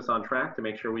and keep us on track to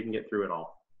make sure we can get through it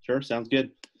all. Sure, sounds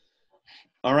good.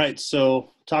 All right,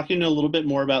 so talking a little bit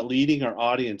more about leading our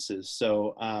audiences.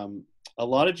 So a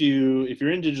lot of you, if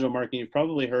you're in digital marketing, you've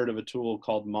probably heard of a tool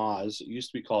called Moz. It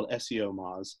used to be called SEO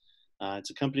Moz. It's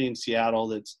a company in Seattle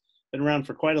that's been around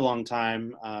for quite a long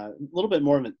time, a little bit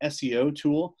more of an SEO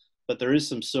tool, but there is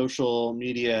some social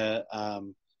media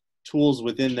tools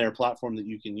within their platform that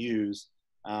you can use.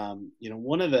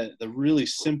 One of the really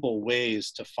simple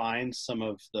ways to find some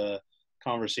of the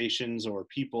conversations or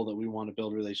people that we want to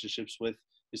build relationships with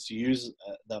is to use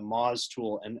the Moz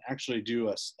tool and actually do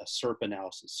a SERP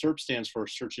analysis. SERP stands for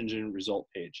Search Engine Result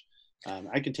Page.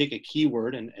 I can take a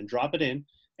keyword and drop it in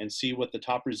and see what the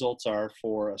top results are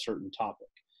for a certain topic.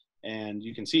 And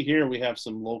you can see here we have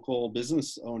some local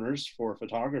business owners for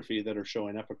photography that are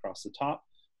showing up across the top.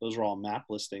 Those are all map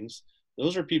listings.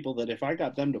 Those are people that if I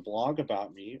got them to blog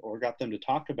about me or got them to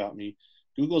talk about me,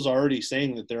 Google's already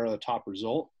saying that they're the top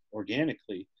result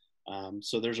organically.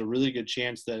 So there's a really good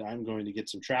chance that I'm going to get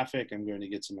some traffic, I'm going to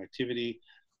get some activity.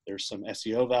 There's some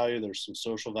SEO value, there's some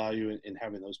social value in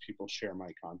having those people share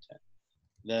my content.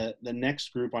 The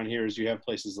next group on here is you have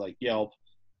places like Yelp,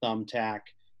 Thumbtack.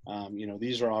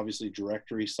 These are obviously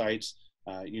directory sites.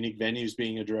 Unique Venues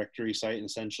being a directory site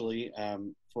essentially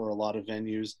for a lot of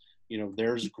venues.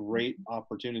 There's great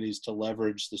opportunities to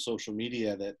leverage the social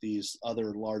media that these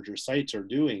other larger sites are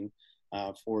doing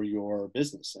for your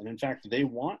business. And in fact, they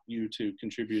want you to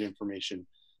contribute information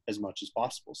as much as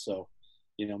possible. So,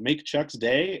 make Chuck's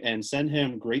day and send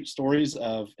him great stories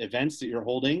of events that you're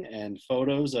holding and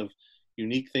photos of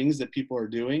unique things that people are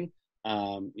doing.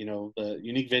 The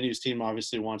Unique Venues team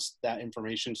obviously wants that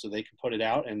information so they can put it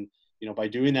out. And, by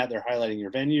doing that, they're highlighting your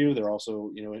venue. They're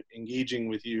also, engaging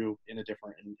with you in a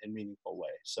different and meaningful way.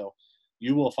 So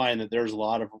you will find that there's a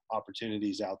lot of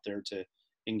opportunities out there to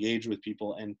engage with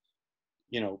people. And,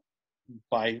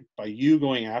 by you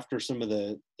going after some of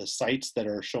the sites that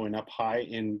are showing up high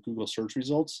in Google search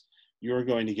results, you're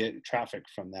going to get traffic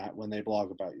from that when they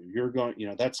blog about you. You're going,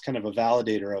 that's kind of a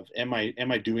validator of, am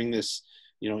I doing this,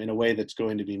 in a way that's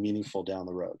going to be meaningful down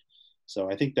the road. So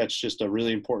I think that's just a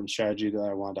really important strategy that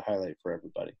I wanted to highlight for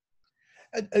everybody.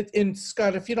 And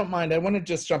Scott, if you don't mind, I want to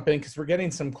just jump in because we're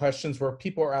getting some questions where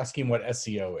people are asking what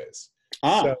SEO is.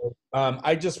 So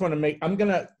I just want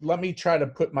to let me try to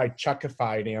put my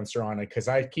Chuckified answer on it because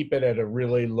I keep it at a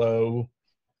really low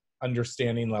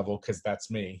understanding level because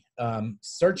that's me.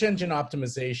 Search engine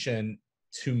optimization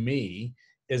to me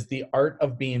is the art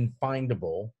of being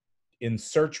findable in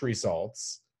search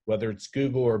results, whether it's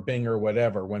Google or Bing or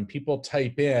whatever. When people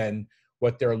type in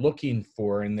what they're looking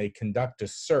for and they conduct a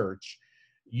search,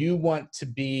 you want to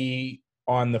be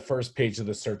on the first page of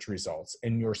the search results.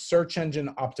 And your search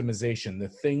engine optimization, the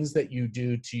things that you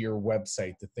do to your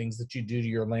website, the things that you do to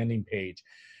your landing page,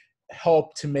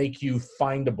 help to make you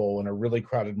findable in a really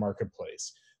crowded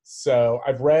marketplace. So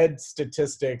I've read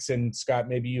statistics, and Scott,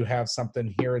 maybe you have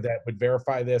something here that would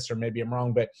verify this, or maybe I'm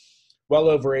wrong, but well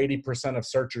over 80% of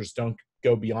searchers don't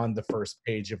go beyond the first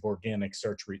page of organic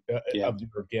search of the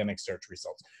organic search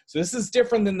results. So this is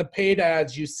different than the paid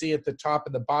ads you see at the top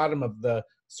and the bottom of the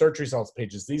search results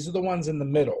pages. These are the ones in the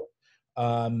middle.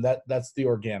 That's the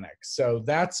organic. So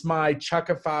that's my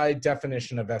Chuckified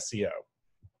definition of SEO.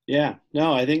 Yeah,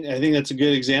 no, I think that's a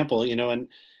good example. And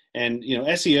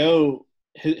SEO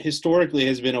historically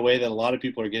has been a way that a lot of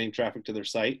people are getting traffic to their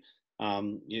site.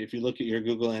 If you look at your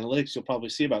Google Analytics, you'll probably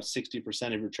see about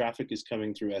 60% of your traffic is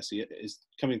coming through SEO, is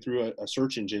coming through a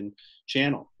search engine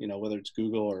channel. Whether it's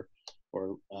Google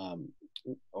or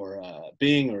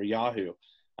Bing or Yahoo.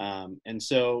 And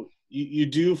so you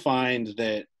do find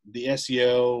that the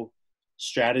SEO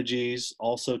strategies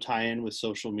also tie in with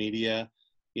social media.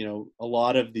 A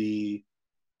lot of the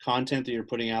content that you're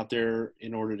putting out there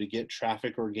in order to get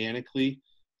traffic organically,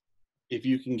 if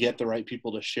you can get the right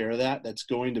people to share that, that's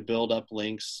going to build up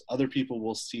links. Other people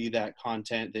will see that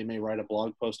content. They may write a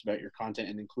blog post about your content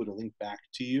and include a link back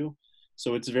to you.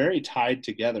 So it's very tied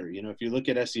together. If you look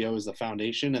at SEO as the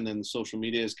foundation, and then social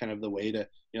media is kind of the way to,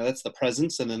 that's the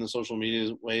presence, and then the social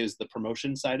media way is the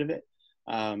promotion side of it.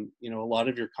 A lot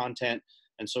of your content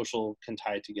and social can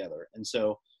tie together. And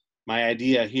so my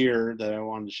idea here that I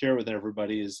wanted to share with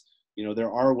everybody is,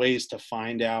 there are ways to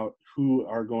find out who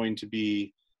are going to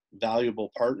be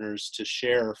valuable partners to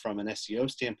share from an SEO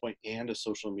standpoint and a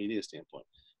social media standpoint.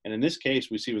 And in this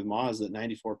case, we see with Moz that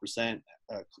 94%,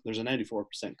 there's a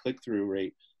 94% click-through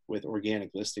rate with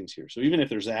organic listings here. So even if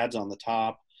there's ads on the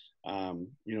top,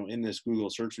 in this Google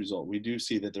search result, we do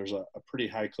see that there's a pretty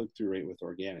high click-through rate with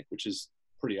organic, which is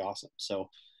pretty awesome. So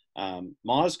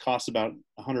Moz costs about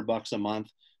 $100 a month.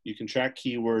 You can track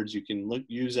keywords. You can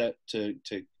use that to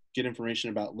get information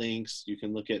about links. You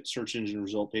can look at search engine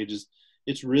result pages.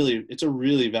 It's a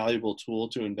really valuable tool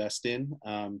to invest in,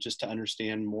 just to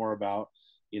understand more about,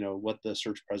 what the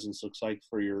search presence looks like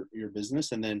for your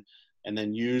business, and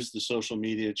then use the social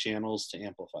media channels to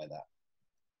amplify that.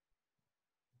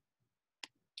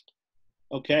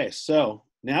 Okay, so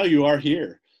now you are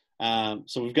here.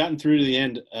 So we've gotten through to the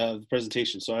end of the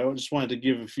presentation. So I just wanted to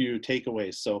give a few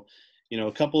takeaways. So,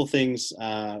 a couple of things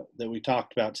that we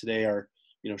talked about today are,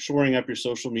 shoring up your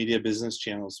social media business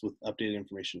channels with updated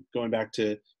information. Going back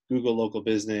to Google Local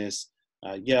Business,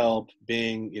 Yelp,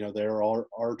 Bing, there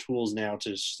are tools now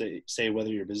to say whether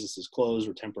your business is closed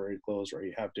or temporary closed, or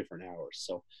you have different hours.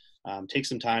 So take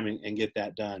some time and get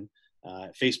that done.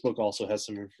 Facebook also has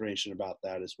some information about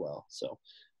that as well. So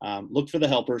look for the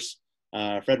helpers.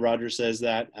 Fred Rogers says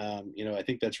that, I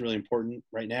think that's really important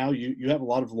right now. You have a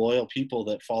lot of loyal people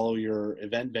that follow your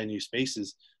event venue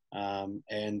spaces,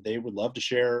 and they would love to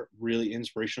share really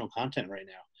inspirational content right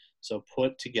now. So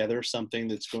put together something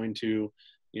that's going to,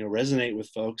 resonate with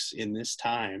folks in this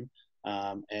time,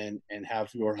 and have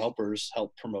your helpers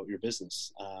help promote your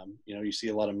business. You see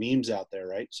a lot of memes out there,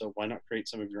 right? So why not create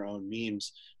some of your own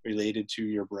memes related to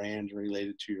your brand,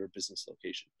 related to your business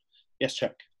location? Yes,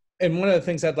 Chuck. And one of the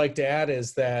things I'd like to add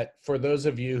is that for those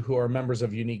of you who are members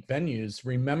of Unique Venues,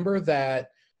 remember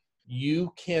that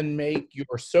you can make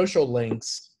your social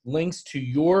links to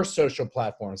your social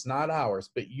platforms, not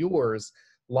ours, but yours,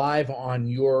 live on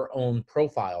your own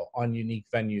profile on Unique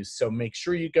Venues. So make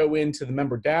sure you go into the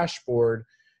member dashboard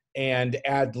and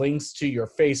add links to your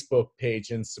Facebook page,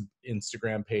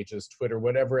 Instagram pages, Twitter,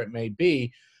 whatever it may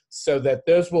be, so that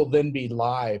those will then be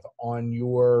live on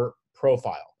your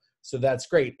profile. So that's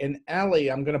great. And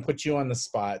Allie, I'm going to put you on the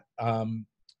spot.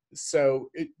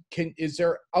 Is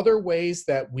there other ways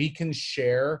that we can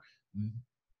share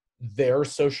their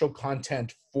social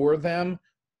content for them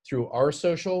through our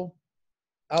social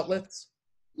outlets?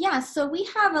 Yeah, so we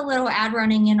have a little ad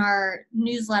running in our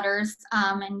newsletters,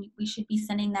 and we should be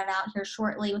sending that out here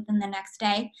shortly within the next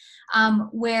day,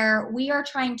 where we are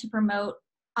trying to promote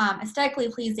aesthetically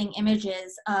pleasing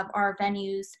images of our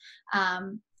venues,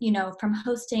 from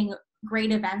hosting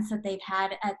great events that they've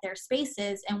had at their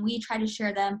spaces, and we try to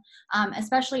share them,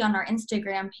 especially on our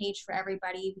Instagram page for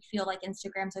everybody. We feel like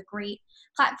Instagram's a great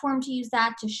platform to use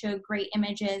that to show great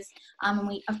images, and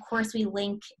we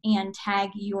link and tag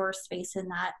your space in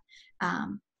that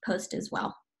post as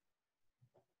well.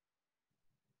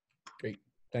 Great,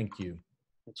 thank you.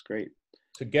 That's great.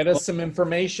 So get us some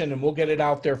information and we'll get it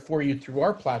out there for you through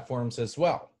our platforms as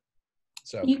well.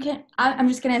 So you can, I'm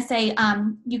just going to say,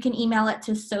 you can email it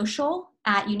to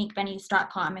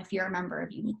social@uniquevenues.com if you're a member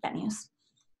of Unique Venues.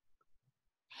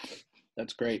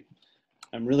 That's great.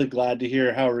 I'm really glad to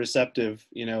hear how receptive,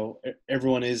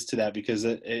 everyone is to that, because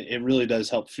it really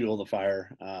does help fuel the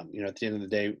fire. At the end of the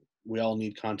day, we all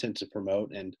need content to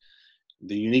promote, and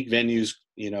the Unique Venues,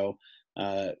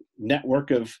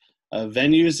 network of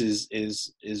venues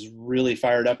is really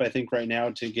fired up, I think, right now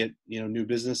to get, new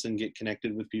business and get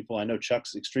connected with people. I know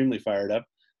Chuck's extremely fired up.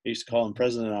 I used to call him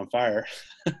President on Fire.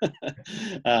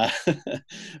 But,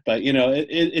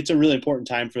 it's a really important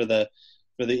time for the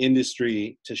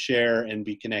industry to share and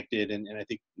be connected. And I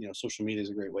think, social media is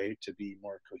a great way to be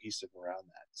more cohesive around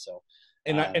that. So,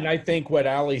 and I think what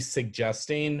Allie's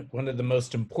suggesting, one of the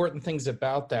most important things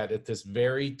about that at this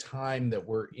very time that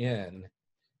we're in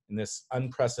this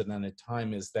unprecedented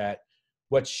time, is that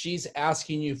what she's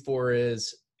asking you for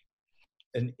is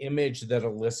an image that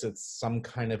elicits some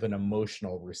kind of an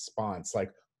emotional response,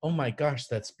 like, oh my gosh,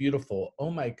 that's beautiful.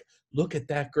 Oh my, look at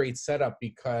that great setup,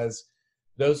 because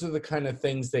those are the kind of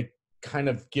things that kind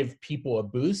of give people a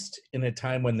boost in a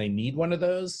time when they need one of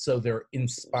those. So they're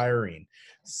inspiring.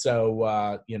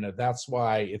 So, that's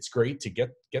why it's great to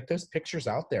get those pictures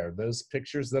out there, those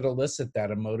pictures that elicit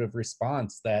that emotive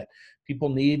response that people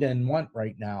need and want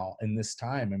right now in this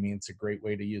time. I mean, it's a great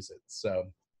way to use it. So,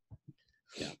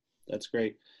 yeah, that's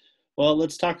great. Well,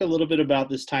 let's talk a little bit about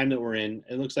this time that we're in.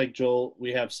 It looks like, Joel,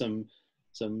 we have some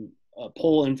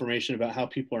poll information about how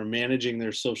people are managing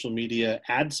their social media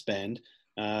ad spend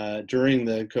during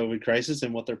the COVID crisis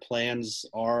and what their plans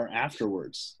are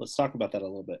afterwards. Let's talk about that a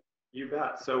little bit. You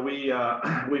bet. So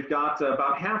we've got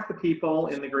about half the people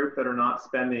in the group that are not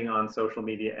spending on social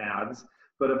media ads.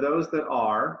 But of those that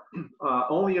are,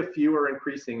 only a few are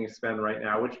increasing spend right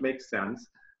now, which makes sense.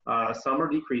 Some are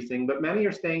decreasing, but many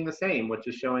are staying the same, which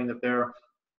is showing that they're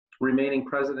remaining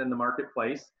present in the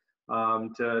marketplace,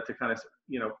 to kind of,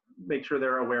 make sure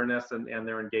their awareness and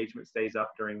their engagement stays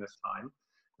up during this time.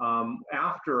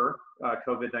 After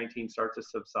COVID-19 starts to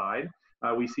subside,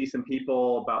 we see some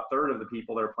people, about a third of the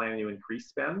people that are planning to increase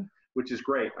spend, which is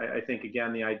great. I think,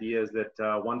 again, the idea is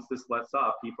that once this lets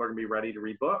up, people are going to be ready to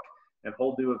rebook and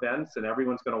hold new events, and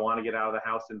everyone's going to want to get out of the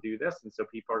house and do this. And so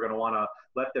people are going to want to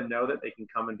let them know that they can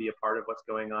come and be a part of what's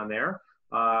going on there.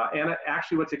 And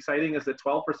actually what's exciting is that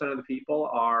 12% of the people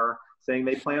are saying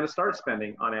they plan to start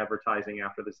spending on advertising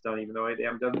after this done, even though they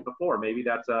haven't done it before. Maybe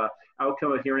that's a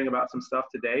outcome of hearing about some stuff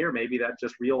today, or maybe that's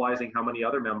just realizing how many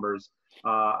other members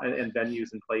and venues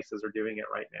and places are doing it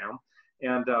right now.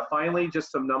 And finally,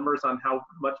 just some numbers on how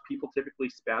much people typically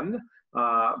spend.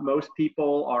 Most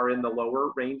people are in the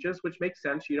lower ranges, which makes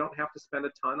sense. You don't have to spend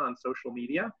a ton on social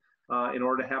media in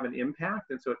order to have an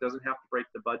impact, and so it doesn't have to break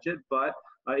the budget, but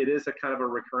it is a kind of a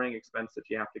recurring expense that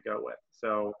you have to go with.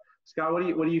 So Scott, what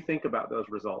do you think about those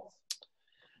results?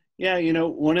 Yeah,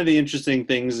 one of the interesting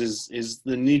things is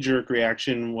the knee-jerk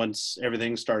reaction once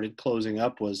everything started closing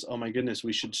up was, oh my goodness,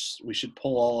 we should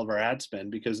pull all of our ad spend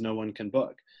because no one can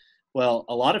book. Well,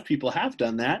 a lot of people have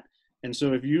done that. And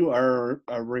so if you are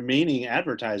a remaining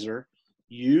advertiser,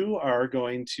 you are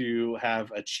going to have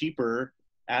a cheaper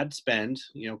ad spend,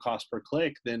 cost per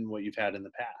click than what you've had in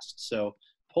the past. So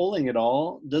pulling it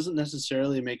all doesn't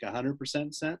necessarily make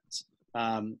 100% sense.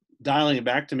 Dialing it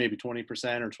back to maybe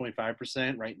 20% or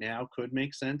 25% right now could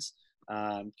make sense.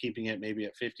 Keeping it maybe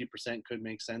at 50% could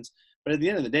make sense. But at the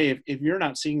end of the day, if you're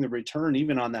not seeing the return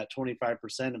even on that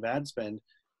 25% of ad spend,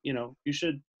 you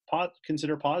should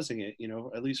consider pausing it,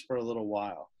 at least for a little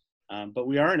while. But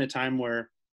we are in a time where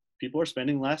people are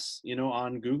spending less,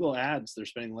 on Google ads. They're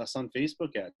spending less on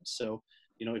Facebook ads. So,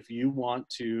 if you want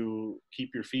to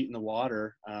keep your feet in the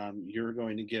water, you're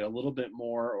going to get a little bit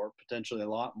more or potentially a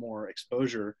lot more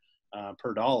exposure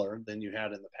per dollar than you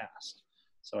had in the past.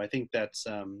 So I think that's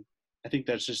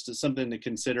just something to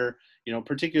consider,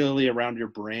 particularly around your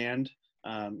brand.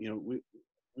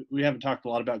 We haven't talked a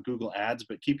lot about Google ads,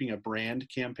 but keeping a brand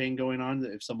campaign going on,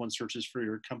 if someone searches for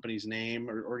your company's name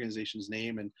or organization's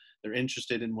name and they're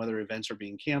interested in whether events are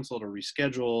being canceled or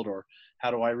rescheduled, or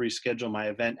how do I reschedule my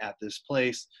event at this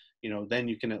place, then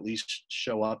you can at least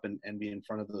show up and be in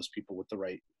front of those people with the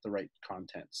right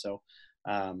content. So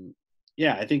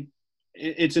yeah, I think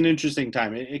it's an interesting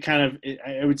time.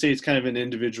 I would say it's kind of an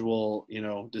individual,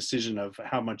 decision of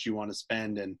how much you want to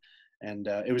spend. And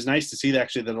it was nice to see that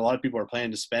actually that a lot of people are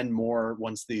planning to spend more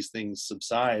once these things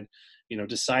subside.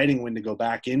 Deciding when to go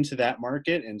back into that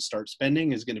market and start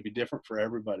spending is going to be different for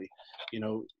everybody.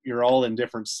 You're all in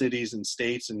different cities and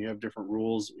states and you have different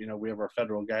rules. We have our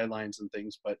federal guidelines and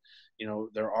things, but,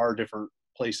 there are different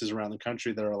places around the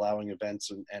country that are allowing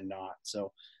events and not.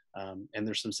 So, and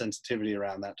there's some sensitivity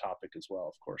around that topic as well,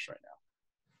 of course, right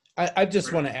now. I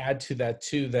just want to add to that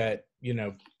too, that,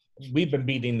 we've been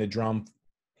beating the drum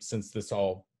since this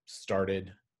all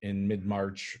started in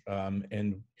mid-March.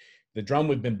 And the drum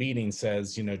we've been beating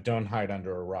says, don't hide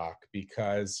under a rock,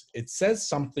 because it says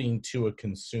something to a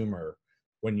consumer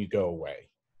when you go away.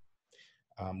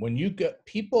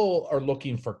 People are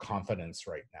looking for confidence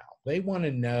right now. They want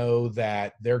to know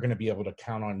that they're going to be able to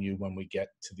count on you when we get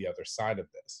to the other side of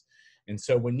this. And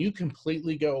so when you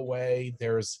completely go away,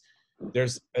 there's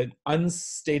an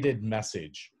unstated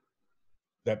message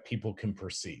that people can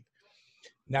perceive.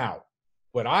 Now,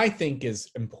 what I think is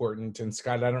important, and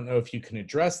Scott, I don't know if you can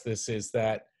address this, is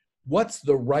that what's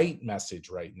the right message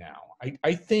right now?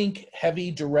 I think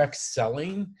heavy direct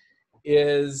selling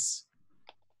is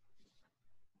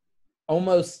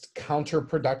almost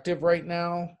counterproductive right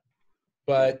now,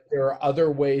 but there are other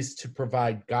ways to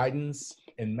provide guidance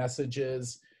and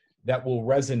messages that will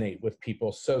resonate with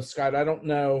people. So Scott, I don't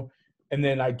know, and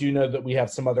then I do know that we have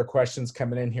some other questions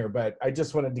coming in here, but I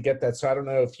just wanted to get that. So I don't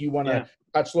know if you want to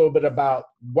touch a little bit about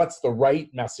what's the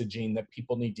right messaging that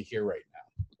people need to hear right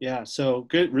now. Yeah, so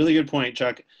really good point,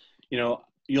 Chuck.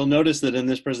 You'll notice that in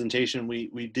this presentation,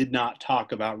 we did not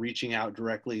talk about reaching out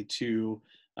directly to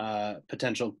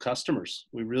potential customers.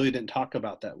 We really didn't talk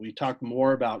about that. We talked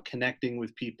more about connecting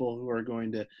with people who are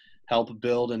going to help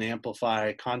build and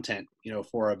amplify content,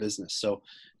 for our business. So,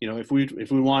 if we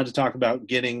wanted to talk about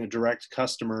getting a direct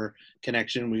customer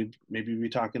connection, we'd maybe be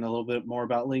talking a little bit more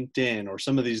about LinkedIn or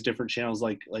some of these different channels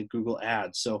like Google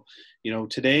Ads. So,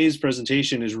 today's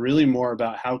presentation is really more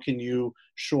about how can you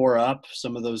shore up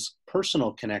some of those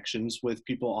personal connections with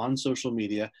people on social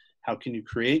media How can you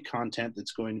create content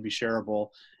that's going to be shareable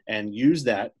and use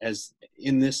that as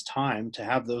in this time to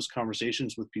have those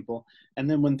conversations with people? And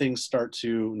then when things start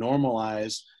to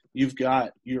normalize,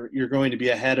 you're going to be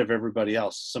ahead of everybody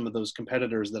else, some of those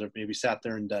competitors that have maybe sat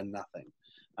there and done nothing.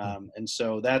 And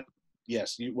so that,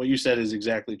 yes, what you said is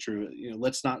exactly true.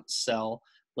 Let's not sell,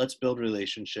 let's build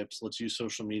relationships. Let's use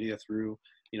social media through,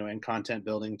 and content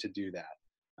building to do that.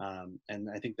 And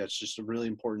I think that's just a really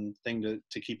important thing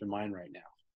to keep in mind right now.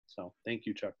 So thank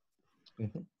you, Chuck.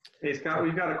 Mm-hmm. Hey, Scott,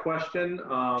 we've got a question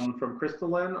from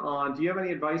Crystalline on, do you have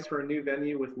any advice for a new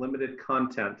venue with limited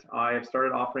content? I have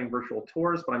started offering virtual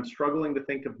tours, but I'm struggling to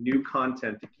think of new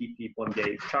content to keep people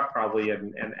engaged. Chuck probably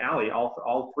and Allie,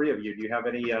 all three of you, do you have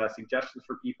any suggestions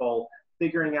for people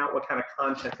figuring out what kind of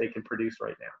content they can produce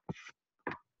right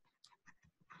now?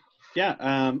 Yeah,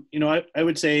 I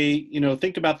would say,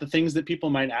 think about the things that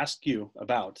people might ask you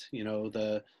about,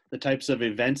 the types of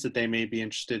events that they may be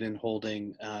interested in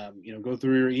holding. Go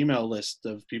through your email list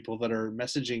of people that are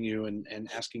messaging you and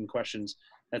asking questions.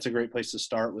 That's a great place to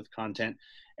start with content.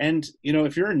 And,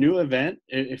 if you're a new event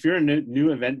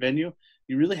venue,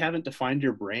 you really haven't defined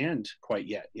your brand quite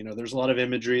yet. There's a lot of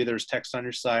imagery, there's text on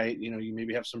your site, you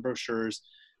maybe have some brochures.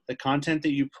 The content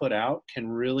that you put out can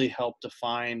really help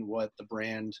define what the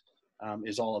brand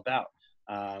is all about.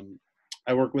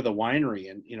 I work with a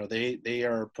winery, and they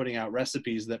are putting out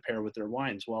recipes that pair with their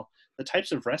wines. Well, the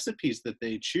types of recipes that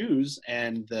they choose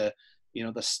and the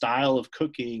style of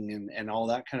cooking and all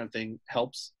that kind of thing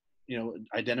helps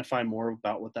identify more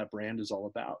about what that brand is all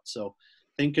about. So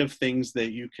think of things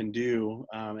that you can do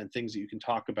and things that you can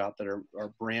talk about that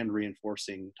are brand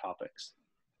reinforcing topics.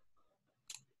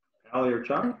 Allie or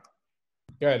Chuck?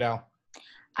 Go ahead, Al.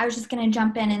 I was just going to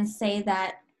jump in and say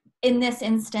that in this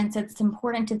instance, it's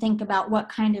important to think about what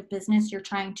kind of business you're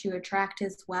trying to attract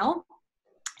as well.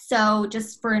 So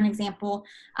just for an example,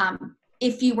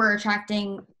 if you were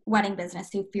attracting wedding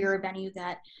business, if you're a venue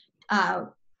that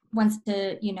wants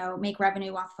to, make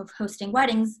revenue off of hosting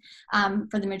weddings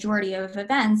for the majority of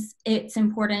events, it's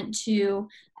important to,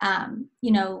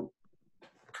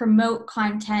 promote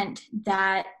content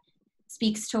that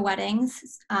speaks to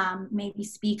weddings, maybe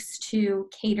speaks to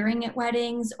catering at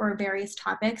weddings or various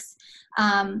topics.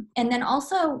 And then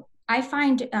also, I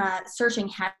find searching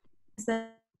hashtags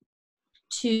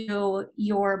to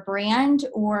your brand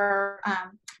or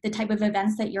the type of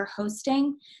events that you're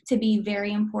hosting to be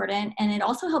very important. And it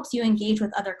also helps you engage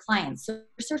with other clients. So if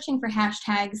you're searching for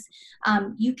hashtags,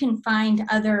 you can find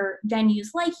other venues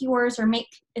like yours or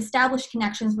establish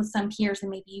connections with some peers,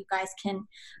 and maybe you guys can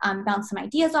bounce some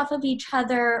ideas off of each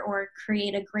other or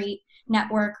create a great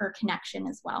network or connection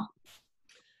as well.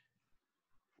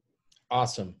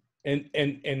 Awesome.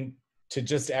 And to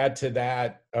just add to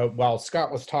that, while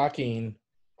Scott was talking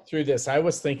through this, I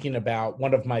was thinking about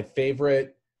one of my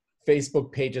favorite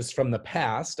Facebook pages from the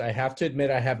past. I have to admit,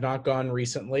 I have not gone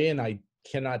recently, and I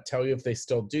cannot tell you if they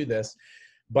still do this,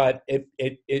 but it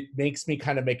makes me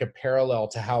kind of make a parallel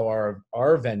to how our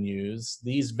venues,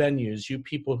 these venues, you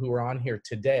people who are on here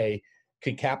today,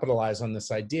 could capitalize on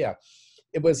this idea.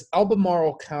 It was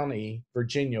Albemarle County,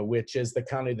 Virginia, which is the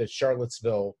county that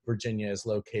Charlottesville, Virginia is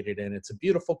located in. It's a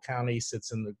beautiful county,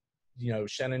 sits in the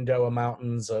Shenandoah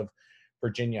Mountains of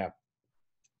Virginia.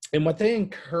 And what they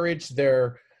encourage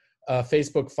their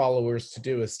Facebook followers to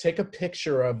do is take a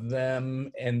picture of them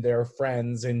and their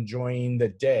friends enjoying the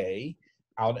day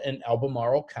out in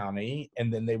Albemarle County,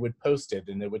 and then they would post it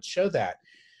and it would show that.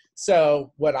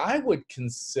 So what I would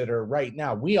consider right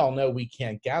now, we all know we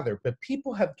can't gather, but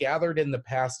people have gathered in the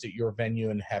past at your venue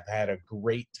and have had a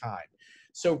great time.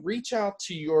 So reach out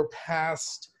to your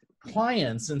past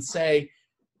clients and say,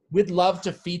 we'd love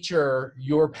to feature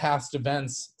your past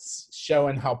events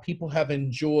showing how people have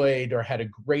enjoyed or had a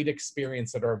great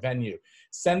experience at our venue.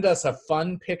 Send us a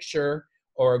fun picture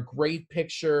or a great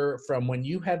picture from when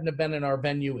you had an event in our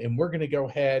venue, and we're going to go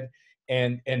ahead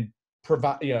and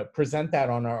present that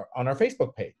on our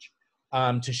Facebook page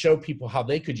to show people how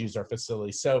they could use our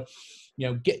facility. So,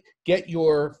 get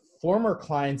your former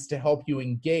clients to help you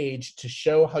engage, to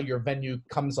show how your venue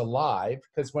comes alive,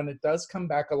 because when it does come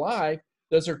back alive,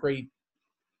 those are great.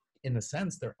 In a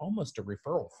sense, they're almost a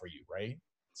referral for you, right?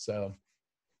 So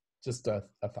just a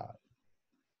thought.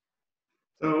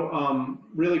 So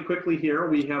really quickly here,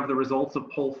 we have the results of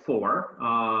poll 4.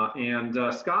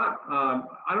 Scott, I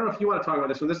don't know if you want to talk about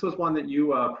this one. This was one that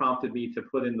you prompted me to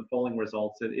put in the polling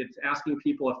results. It's asking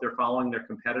people if they're following their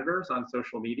competitors on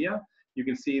social media. You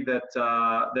can see that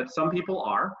that some people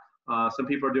are. Some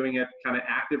people are doing it kind of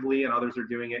actively, and others are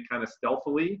doing it kind of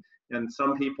stealthily. And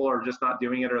some people are just not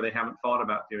doing it, or they haven't thought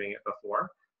about doing it before.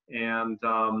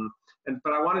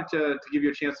 But I wanted to give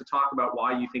you a chance to talk about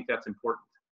why you think that's important.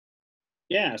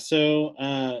 Yeah, so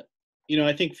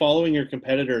I think following your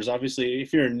competitors, obviously,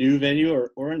 if you're a new venue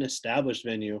or an established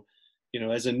venue,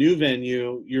 as a new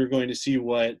venue, you're going to see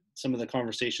what some of the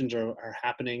conversations are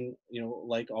happening,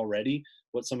 like already,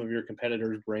 what some of your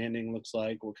competitors' branding looks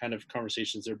like, what kind of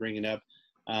conversations they're bringing up.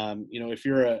 If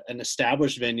you're an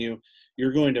established venue,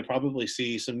 you're going to probably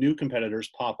see some new competitors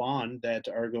pop on that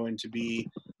are going to be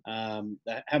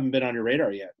that haven't been on your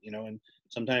radar yet, and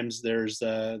sometimes there's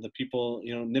the people,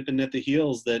 nipping at the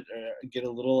heels that get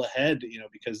a little ahead,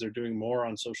 because they're doing more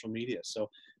on social media. So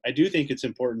I do think it's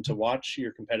important to watch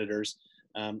your competitors.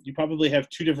 You probably have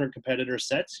two different competitor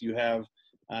sets. You have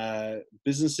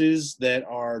businesses that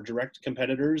are direct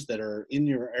competitors that are in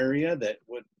your area that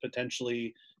would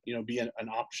potentially, be an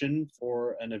option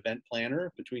for an event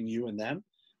planner between you and them.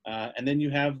 And then you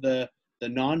have the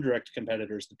non-direct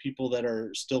competitors, the people that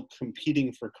are still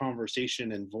competing for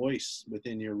conversation and voice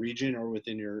within your region or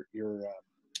within your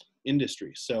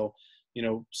industry. So,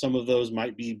 some of those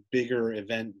might be bigger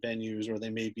event venues, or they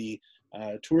may be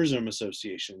tourism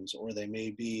associations, or they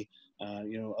may be,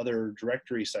 other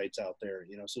directory sites out there,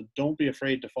 so don't be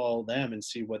afraid to follow them and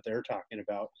see what they're talking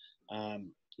about.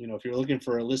 If you're looking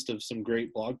for a list of some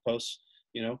great blog posts,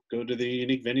 go to the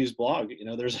Unique Venues blog.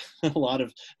 There's a lot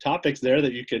of topics there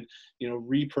that you could,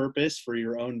 repurpose for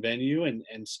your own venue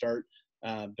and start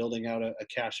building out a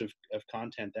cache of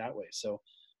content that way. So,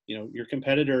 your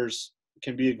competitors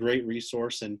can be a great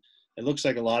resource, and it looks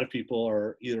like a lot of people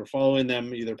are either following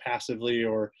them either passively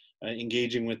or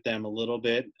engaging with them a little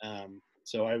bit.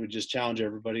 So I would just challenge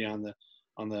everybody on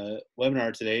the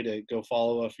webinar today to go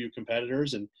follow a few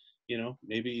competitors and,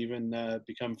 maybe even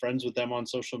become friends with them on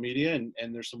social media.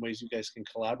 And there's some ways you guys can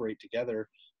collaborate together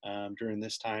during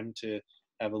this time to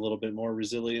have a little bit more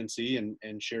resiliency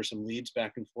and share some leads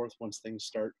back and forth once things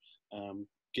start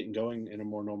getting going in a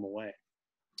more normal way.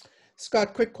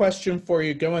 Scott, quick question for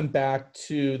you. Going back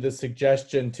to the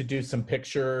suggestion to do some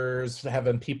pictures,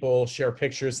 having people share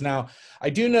pictures. Now, I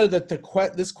do know that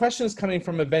this question is coming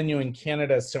from a venue in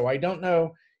Canada, so I don't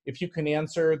know if you can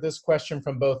answer this question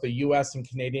from both a US and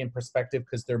Canadian perspective,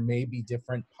 because there may be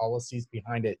different policies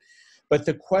behind it. But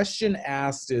the question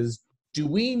asked is, do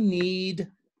we need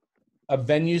a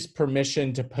venue's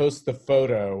permission to post the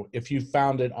photo if you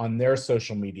found it on their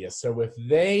social media? So if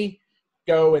they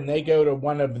go to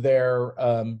one of their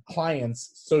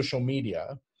clients' social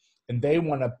media and they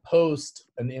want to post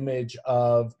an image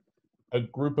of a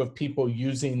group of people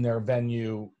using their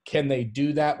venue, can they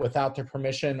do that without their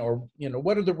permission? Or,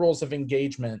 what are the rules of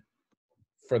engagement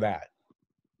for that?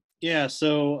 Yeah,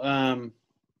 so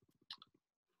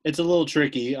it's a little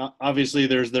tricky. Obviously,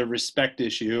 there's the respect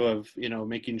issue of,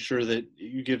 making sure that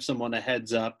you give someone a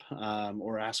heads up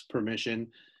or ask permission.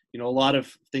 A lot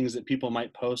of things that people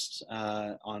might post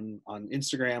on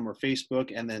Instagram or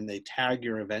Facebook, and then they tag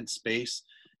your event space.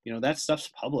 That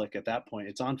stuff's public at that point.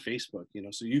 It's on Facebook,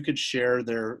 so you could share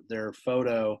their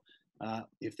photo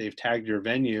if they've tagged your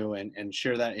venue and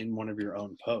share that in one of your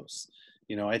own posts.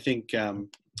 I think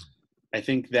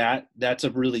that's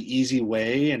a really easy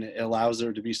way, and it allows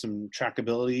there to be some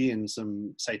trackability and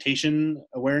some citation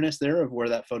awareness there of where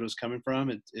that photo is coming from.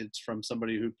 It's from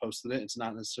somebody who posted it. It's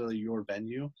not necessarily your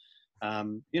venue.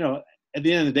 At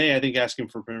the end of the day, I think asking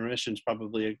for permission is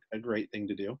probably a great thing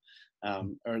to do,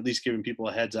 or at least giving people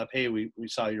a heads up. Hey, we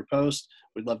saw your post.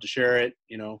 We'd love to share it.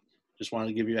 Just wanted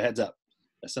to give you a heads up.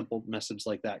 A simple message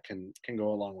like that can go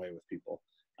a long way with people.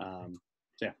 So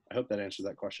yeah, I hope that answers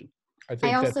that question.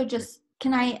 I also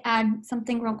can I add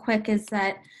something real quick, is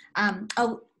that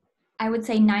I would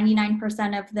say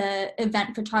 99% of the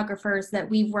event photographers that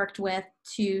we've worked with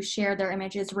to share their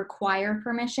images require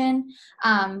permission.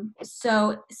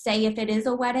 So say if it is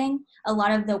a wedding, a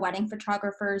lot of the wedding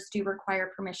photographers do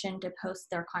require permission to post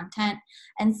their content.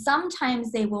 And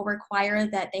sometimes they will require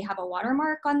that they have a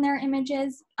watermark on their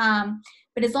images.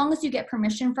 But as long as you get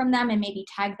permission from them and maybe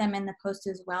tag them in the post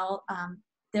as well,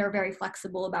 they're very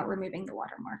flexible about removing the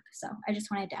watermark. So I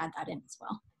just wanted to add that in as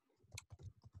well.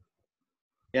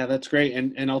 Yeah, that's great.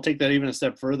 And I'll take that even a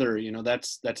step further.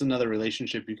 That's another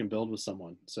relationship you can build with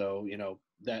someone. So,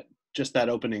 that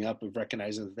opening up of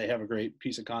recognizing that they have a great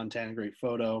piece of content, a great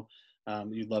photo,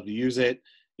 you'd love to use it.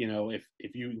 If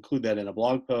you include that in a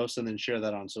blog post and then share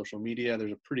that on social media,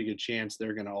 there's a pretty good chance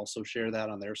they're going to also share that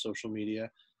on their social media.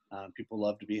 People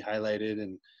love to be highlighted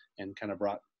and kind of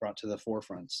brought to the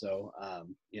forefront. So,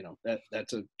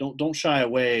 don't shy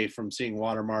away from seeing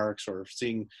watermarks or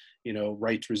seeing,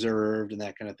 rights reserved and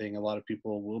that kind of thing. A lot of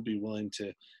people will be willing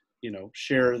to,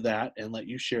 share that and let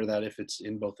you share that if it's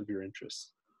in both of your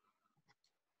interests.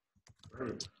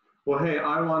 Well, hey,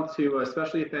 I want to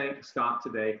especially thank Scott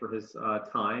today for his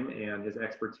time and his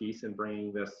expertise in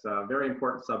bringing this very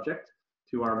important subject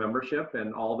to our membership,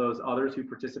 and all those others who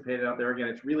participated out there. Again,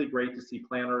 it's really great to see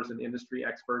planners and industry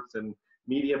experts and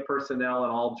media personnel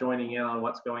and all joining in on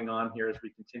what's going on here as we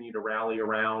continue to rally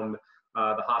around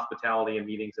the hospitality and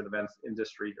meetings and events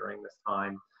industry during this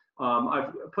time.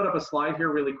 I've put up a slide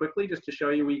here really quickly just to show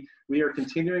you we are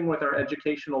continuing with our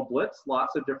educational blitz,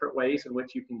 lots of different ways in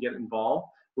which you can get involved.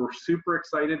 We're super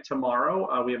excited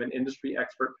tomorrow. We have an industry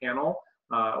expert panel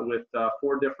with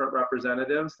 4 different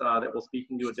representatives that will speak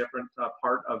into a different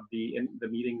part of the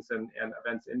meetings and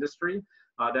events industry.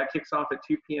 That kicks off at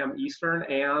 2 p.m. Eastern,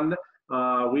 and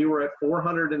we were at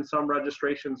 400 and some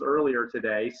registrations earlier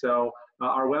today. So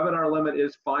our webinar limit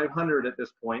is 500 at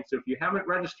this point. So if you haven't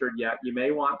registered yet, you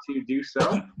may want to do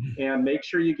so, and make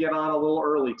sure you get on a little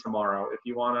early tomorrow. If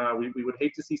you want to, we would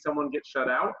hate to see someone get shut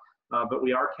out. But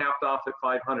we are capped off at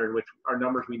 500, which are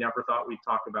numbers we never thought we'd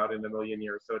talk about in a million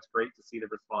years. So it's great to see the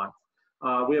response.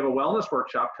 We have a wellness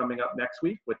workshop coming up next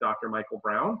week with Dr. Michael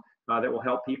Brown that will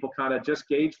help people kind of just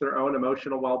gauge their own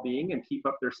emotional well-being and keep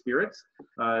up their spirits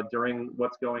during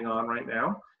what's going on right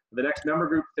now. The next member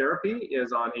group therapy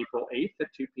is on April 8th at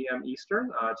 2 p.m.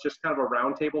 Eastern. It's just kind of a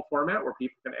roundtable format where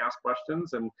people can ask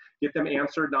questions and get them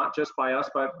answered, not just by us,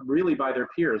 but really by their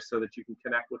peers, so that you can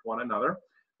connect with one another.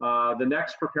 The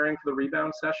next preparing for the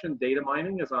rebound session, data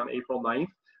mining, is on April 9th.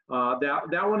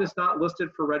 That one is not listed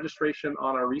for registration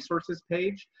on our resources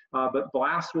page, but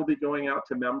blasts will be going out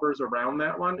to members around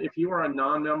that one. If you are a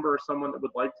non-member or someone that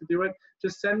would like to do it,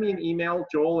 just send me an email,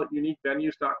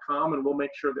 joel@uniquevenues.com, and we'll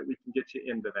make sure that we can get you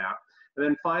into that. And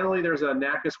then finally, there's a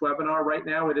NACIS webinar right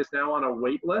now. It is now on a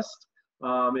wait list.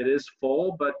 It is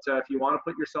full, but if you want to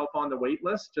put yourself on the wait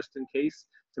list, just in case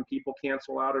some people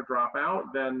cancel out or drop out,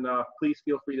 then please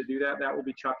feel free to do that. That will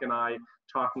be Chuck and I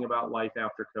talking about life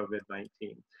after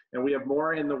COVID-19. And we have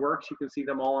more in the works. You can see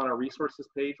them all on our resources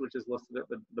page, which is listed at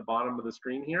the bottom of the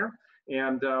screen here.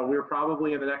 And we're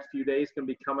probably in the next few days going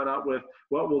to be coming up with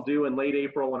what we'll do in late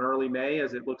April and early May,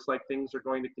 as it looks like things are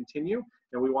going to continue.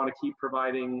 And we want to keep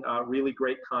providing really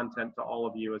great content to all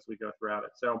of you as we go throughout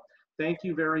it. So thank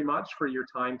you very much for your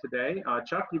time today.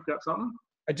 Chuck, you've got something?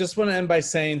 I just want to end by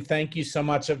saying thank you so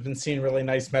much. I've been seeing really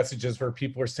nice messages where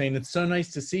people are saying, it's so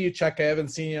nice to see you, Chuck. I haven't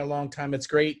seen you in a long time. It's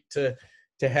great to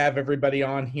have everybody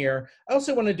on here. I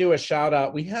also want to do a shout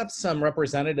out. We have some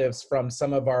representatives from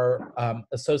some of our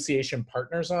association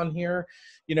partners on here.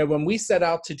 You know, when we set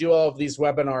out to do all of these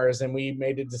webinars and we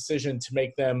made a decision to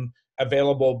make them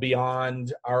available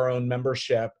beyond our own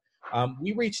membership,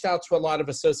 we reached out to a lot of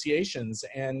associations,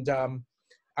 and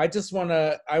I want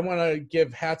to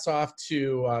give hats off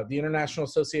to the International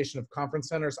Association of Conference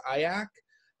Centers, IAC,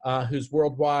 whose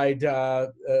worldwide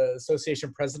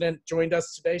association president joined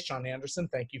us today, Sean Anderson.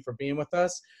 Thank you for being with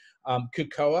us.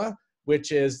 KUCOA,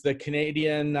 which is the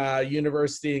Canadian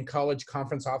University and College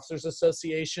Conference Officers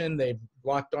Association. They've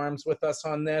locked arms with us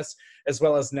on this, as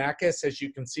well as NACIS, as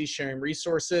you can see, sharing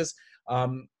resources.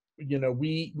 You know,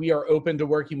 we are open to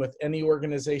working with any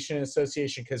organization and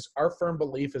association, because our firm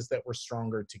belief is that we're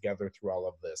stronger together through all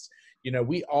of this. You know,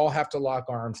 we all have to lock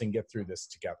arms and get through this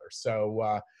together.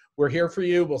 So we're here for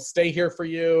you. We'll stay here for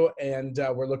you. And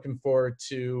we're looking forward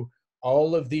to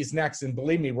all of these next. And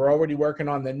believe me, we're already working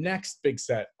on the next big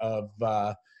set of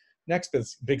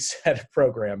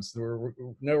programs. We're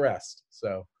no rest.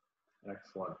 So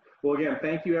excellent. Well, again,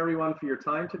 thank you everyone for your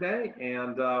time today,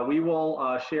 and we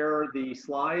will share the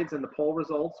slides and the poll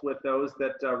results with those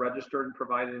that registered and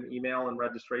provided an email and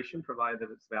registration, provided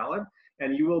that it's valid.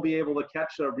 And you will be able to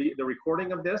catch the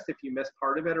recording of this if you missed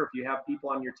part of it, or if you have people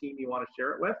on your team you want to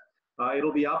share it with.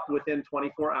 It'll be up within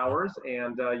 24 hours,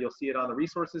 and you'll see it on the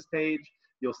resources page.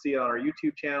 You'll see it on our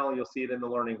YouTube channel. You'll see it in the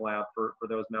Learning Lab for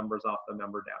those members off the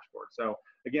member dashboard. So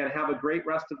again, have a great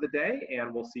rest of the day,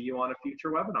 and we'll see you on a future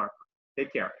webinar.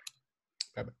 Take care.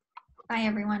 bye. Bye,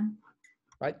 everyone.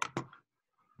 Bye.